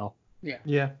play well.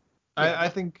 Yeah. I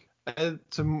think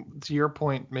to your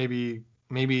point, maybe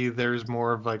there's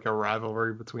more of like a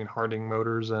rivalry between Harding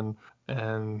Motors and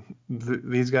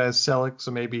these guys, Selleck.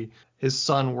 So maybe his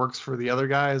son works for the other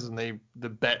guys, and the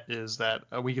bet is that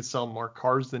we could sell more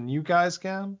cars than you guys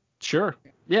can. Sure.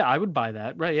 Yeah, I would buy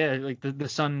that. Right. Yeah. Like the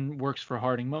son works for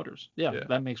Harding Motors. Yeah.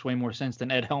 That makes way more sense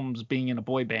than Ed Helms being in a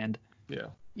boy band. Yeah.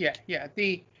 Yeah.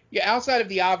 Outside of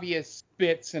the obvious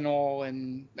bits and all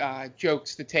and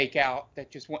jokes to take out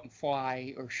that just wouldn't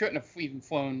fly or shouldn't have even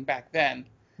flown back then.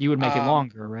 You would make it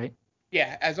longer, right?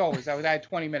 Yeah. As always, I would add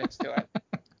 20 minutes to it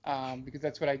because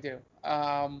that's what I do.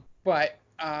 But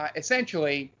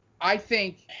essentially, I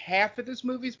think half of this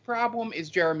movie's problem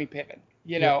is Jeremy Piven.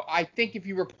 I think if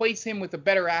you replace him with a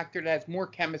better actor that has more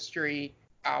chemistry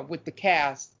with the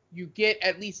cast, you get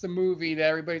at least a movie that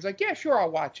everybody's like, yeah, sure, I'll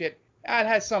watch it. It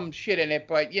has some shit in it,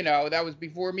 but, that was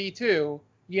before me, too.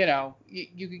 You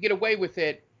could get away with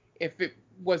it if it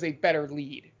was a better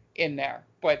lead in there.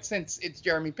 But since it's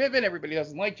Jeremy Piven, everybody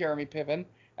doesn't like Jeremy Piven,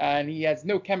 and he has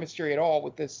no chemistry at all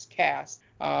with this cast.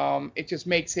 It just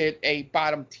makes it a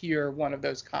bottom tier one of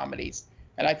those comedies.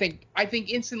 And I think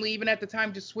instantly, even at the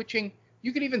time, just switching,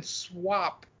 you could even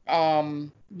swap, I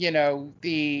don't know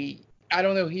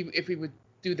if he would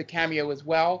do the cameo as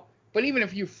well, but even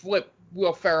if you flip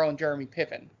Will Ferrell and Jeremy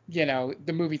Piven,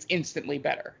 the movie's instantly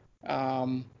better,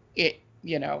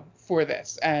 for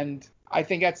this. And I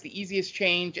think that's the easiest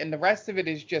change, and the rest of it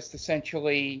is just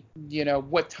essentially,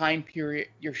 what time period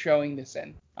you're showing this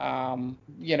in,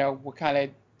 what kind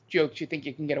of jokes you think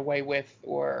you can get away with,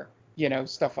 or,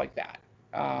 stuff like that.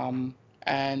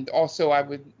 And also I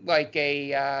would like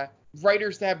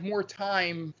writers to have more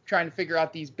time trying to figure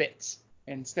out these bits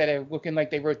instead of looking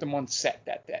like they wrote them on set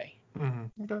that day.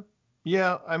 Mm-hmm. Okay.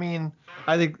 Yeah, I mean,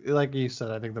 I think, like you said,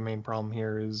 I think the main problem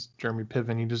here is Jeremy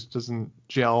Piven. He just doesn't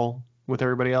gel with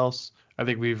everybody else. I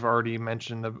think we've already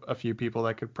mentioned a few people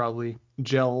that could probably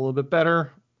gel a little bit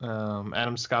better.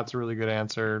 Adam Scott's a really good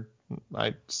answer.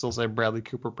 I still say Bradley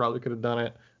Cooper probably could have done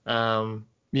it.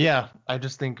 Yeah, I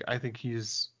think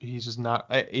he's just not.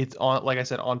 It's on, like I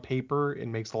said, on paper it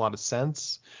makes a lot of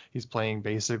sense. He's playing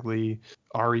basically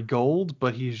Ari Gold,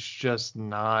 but he's just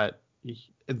not.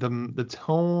 The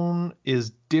tone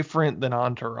is different than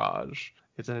Entourage.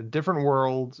 It's in a different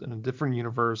world, in a different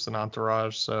universe than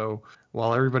Entourage. So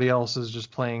while everybody else is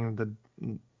just playing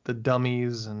the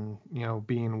dummies and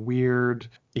being weird,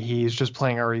 he's just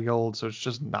playing Ari Gold. So it's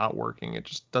just not working. It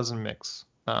just doesn't mix.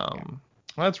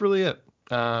 That's really it.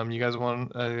 You guys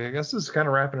want? I guess this is kind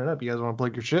of wrapping it up. You guys want to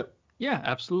plug your shit? Yeah,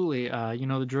 absolutely. You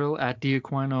know the drill. At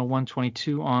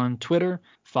Diaquino122 on Twitter.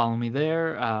 Follow me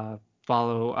there.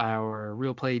 Follow our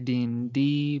Real Play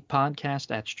D&D podcast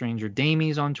at Stranger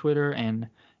Damies on Twitter and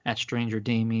at Stranger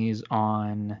Damies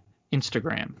on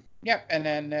Instagram. Yep, and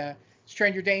then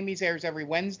Stranger Damies airs every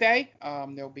Wednesday.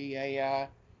 There'll be a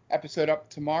episode up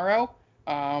tomorrow.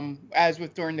 As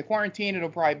with during the quarantine, it'll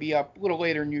probably be up a little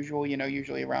later than usual.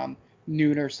 Usually around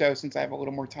noon or so, since I have a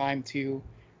little more time to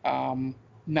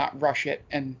not rush it.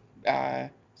 And and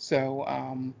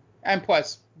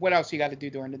plus, what else you got to do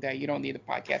during the day? You don't need a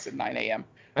podcast at 9 a.m.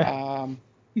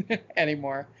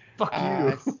 Anymore. Fuck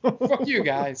you. Fuck you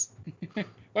guys.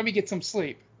 Let me get some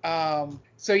sleep.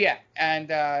 So yeah, and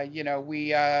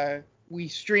we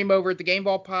stream over at the Game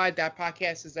Ball Pod. That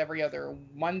podcast is every other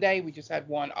Monday. We just had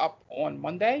one up on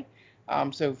Monday.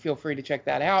 So feel free to check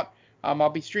that out. I'll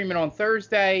be streaming on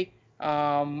Thursday,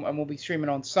 and we'll be streaming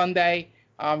on Sunday.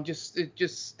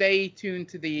 Just stay tuned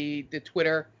to the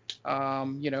Twitter,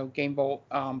 Game Vault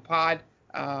Pod,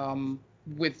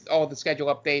 with all the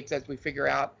schedule updates as we figure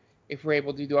out if we're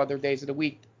able to do other days of the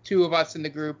week. 2 of us in the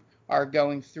group are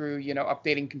going through,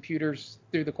 updating computers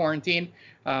through the quarantine.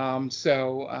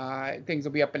 So things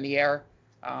will be up in the air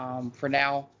for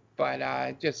now.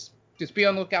 But just be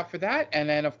on the lookout for that. And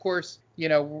then, of course,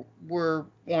 we're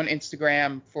on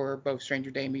Instagram for both Stranger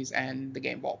Damies and the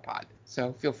Game Vault Pod.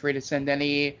 So feel free to send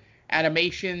any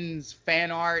animations,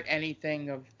 fan art, anything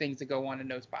of things that go on in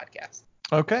those podcasts.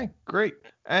 Okay, great.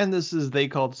 And this is They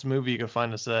Called This a Movie. You can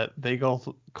find us at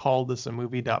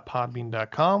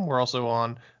theycalledthisamovie.podbean.com. We're also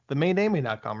on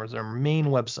themaindamey.com is our main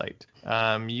website.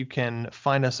 You can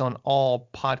find us on all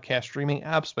podcast streaming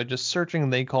apps by just searching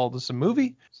They Called This a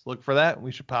Movie. So look for that.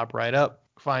 We should pop right up.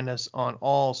 Find us on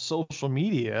all social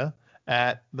media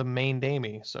at The Main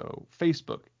Damey. So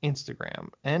Facebook, Instagram,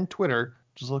 and Twitter.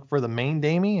 Just look for The Main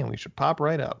Damey and we should pop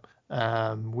right up.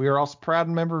 We are also a proud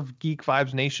member of Geek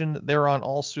Vibes Nation. They're on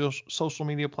all social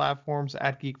media platforms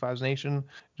at Geek Vibes Nation.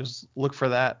 Just look for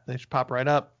that. They should pop right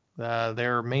up.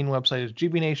 Their main website is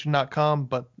gbnation.com,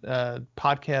 but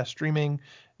podcast streaming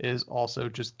is also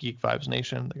just Geek Vibes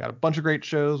Nation. They got a bunch of great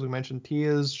shows. We mentioned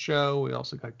Tia's show. We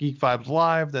also got Geek Vibes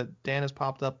Live that Dan has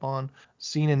popped up on,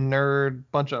 Scene and Nerd,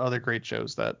 bunch of other great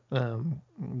shows that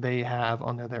they have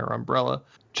under their umbrella.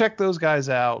 Check those guys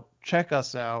out. Check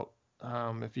us out.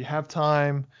 If you have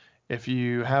time, if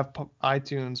you have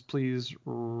iTunes, please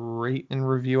rate and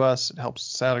review us. It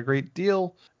helps us out a great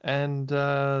deal. And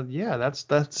that's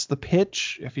the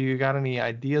pitch. If you got any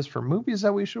ideas for movies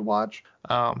that we should watch,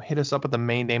 hit us up at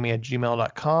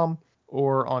themaindamey@gmail.com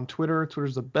or on Twitter.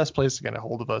 Twitter's the best place to get a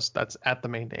hold of us. That's at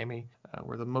themaindamey.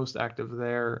 We're the most active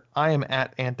there. I am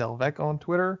at AntElvec on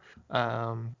Twitter.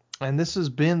 And this has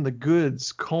been The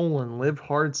Goods: Live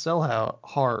Hard, Sell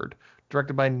Hard,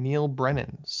 directed by Neil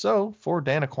Brennan. So, for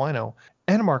Dan Aquino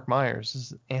and Mark Myers,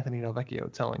 this is Anthony Del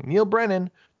Vecchio telling Neil Brennan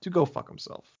to go fuck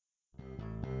himself.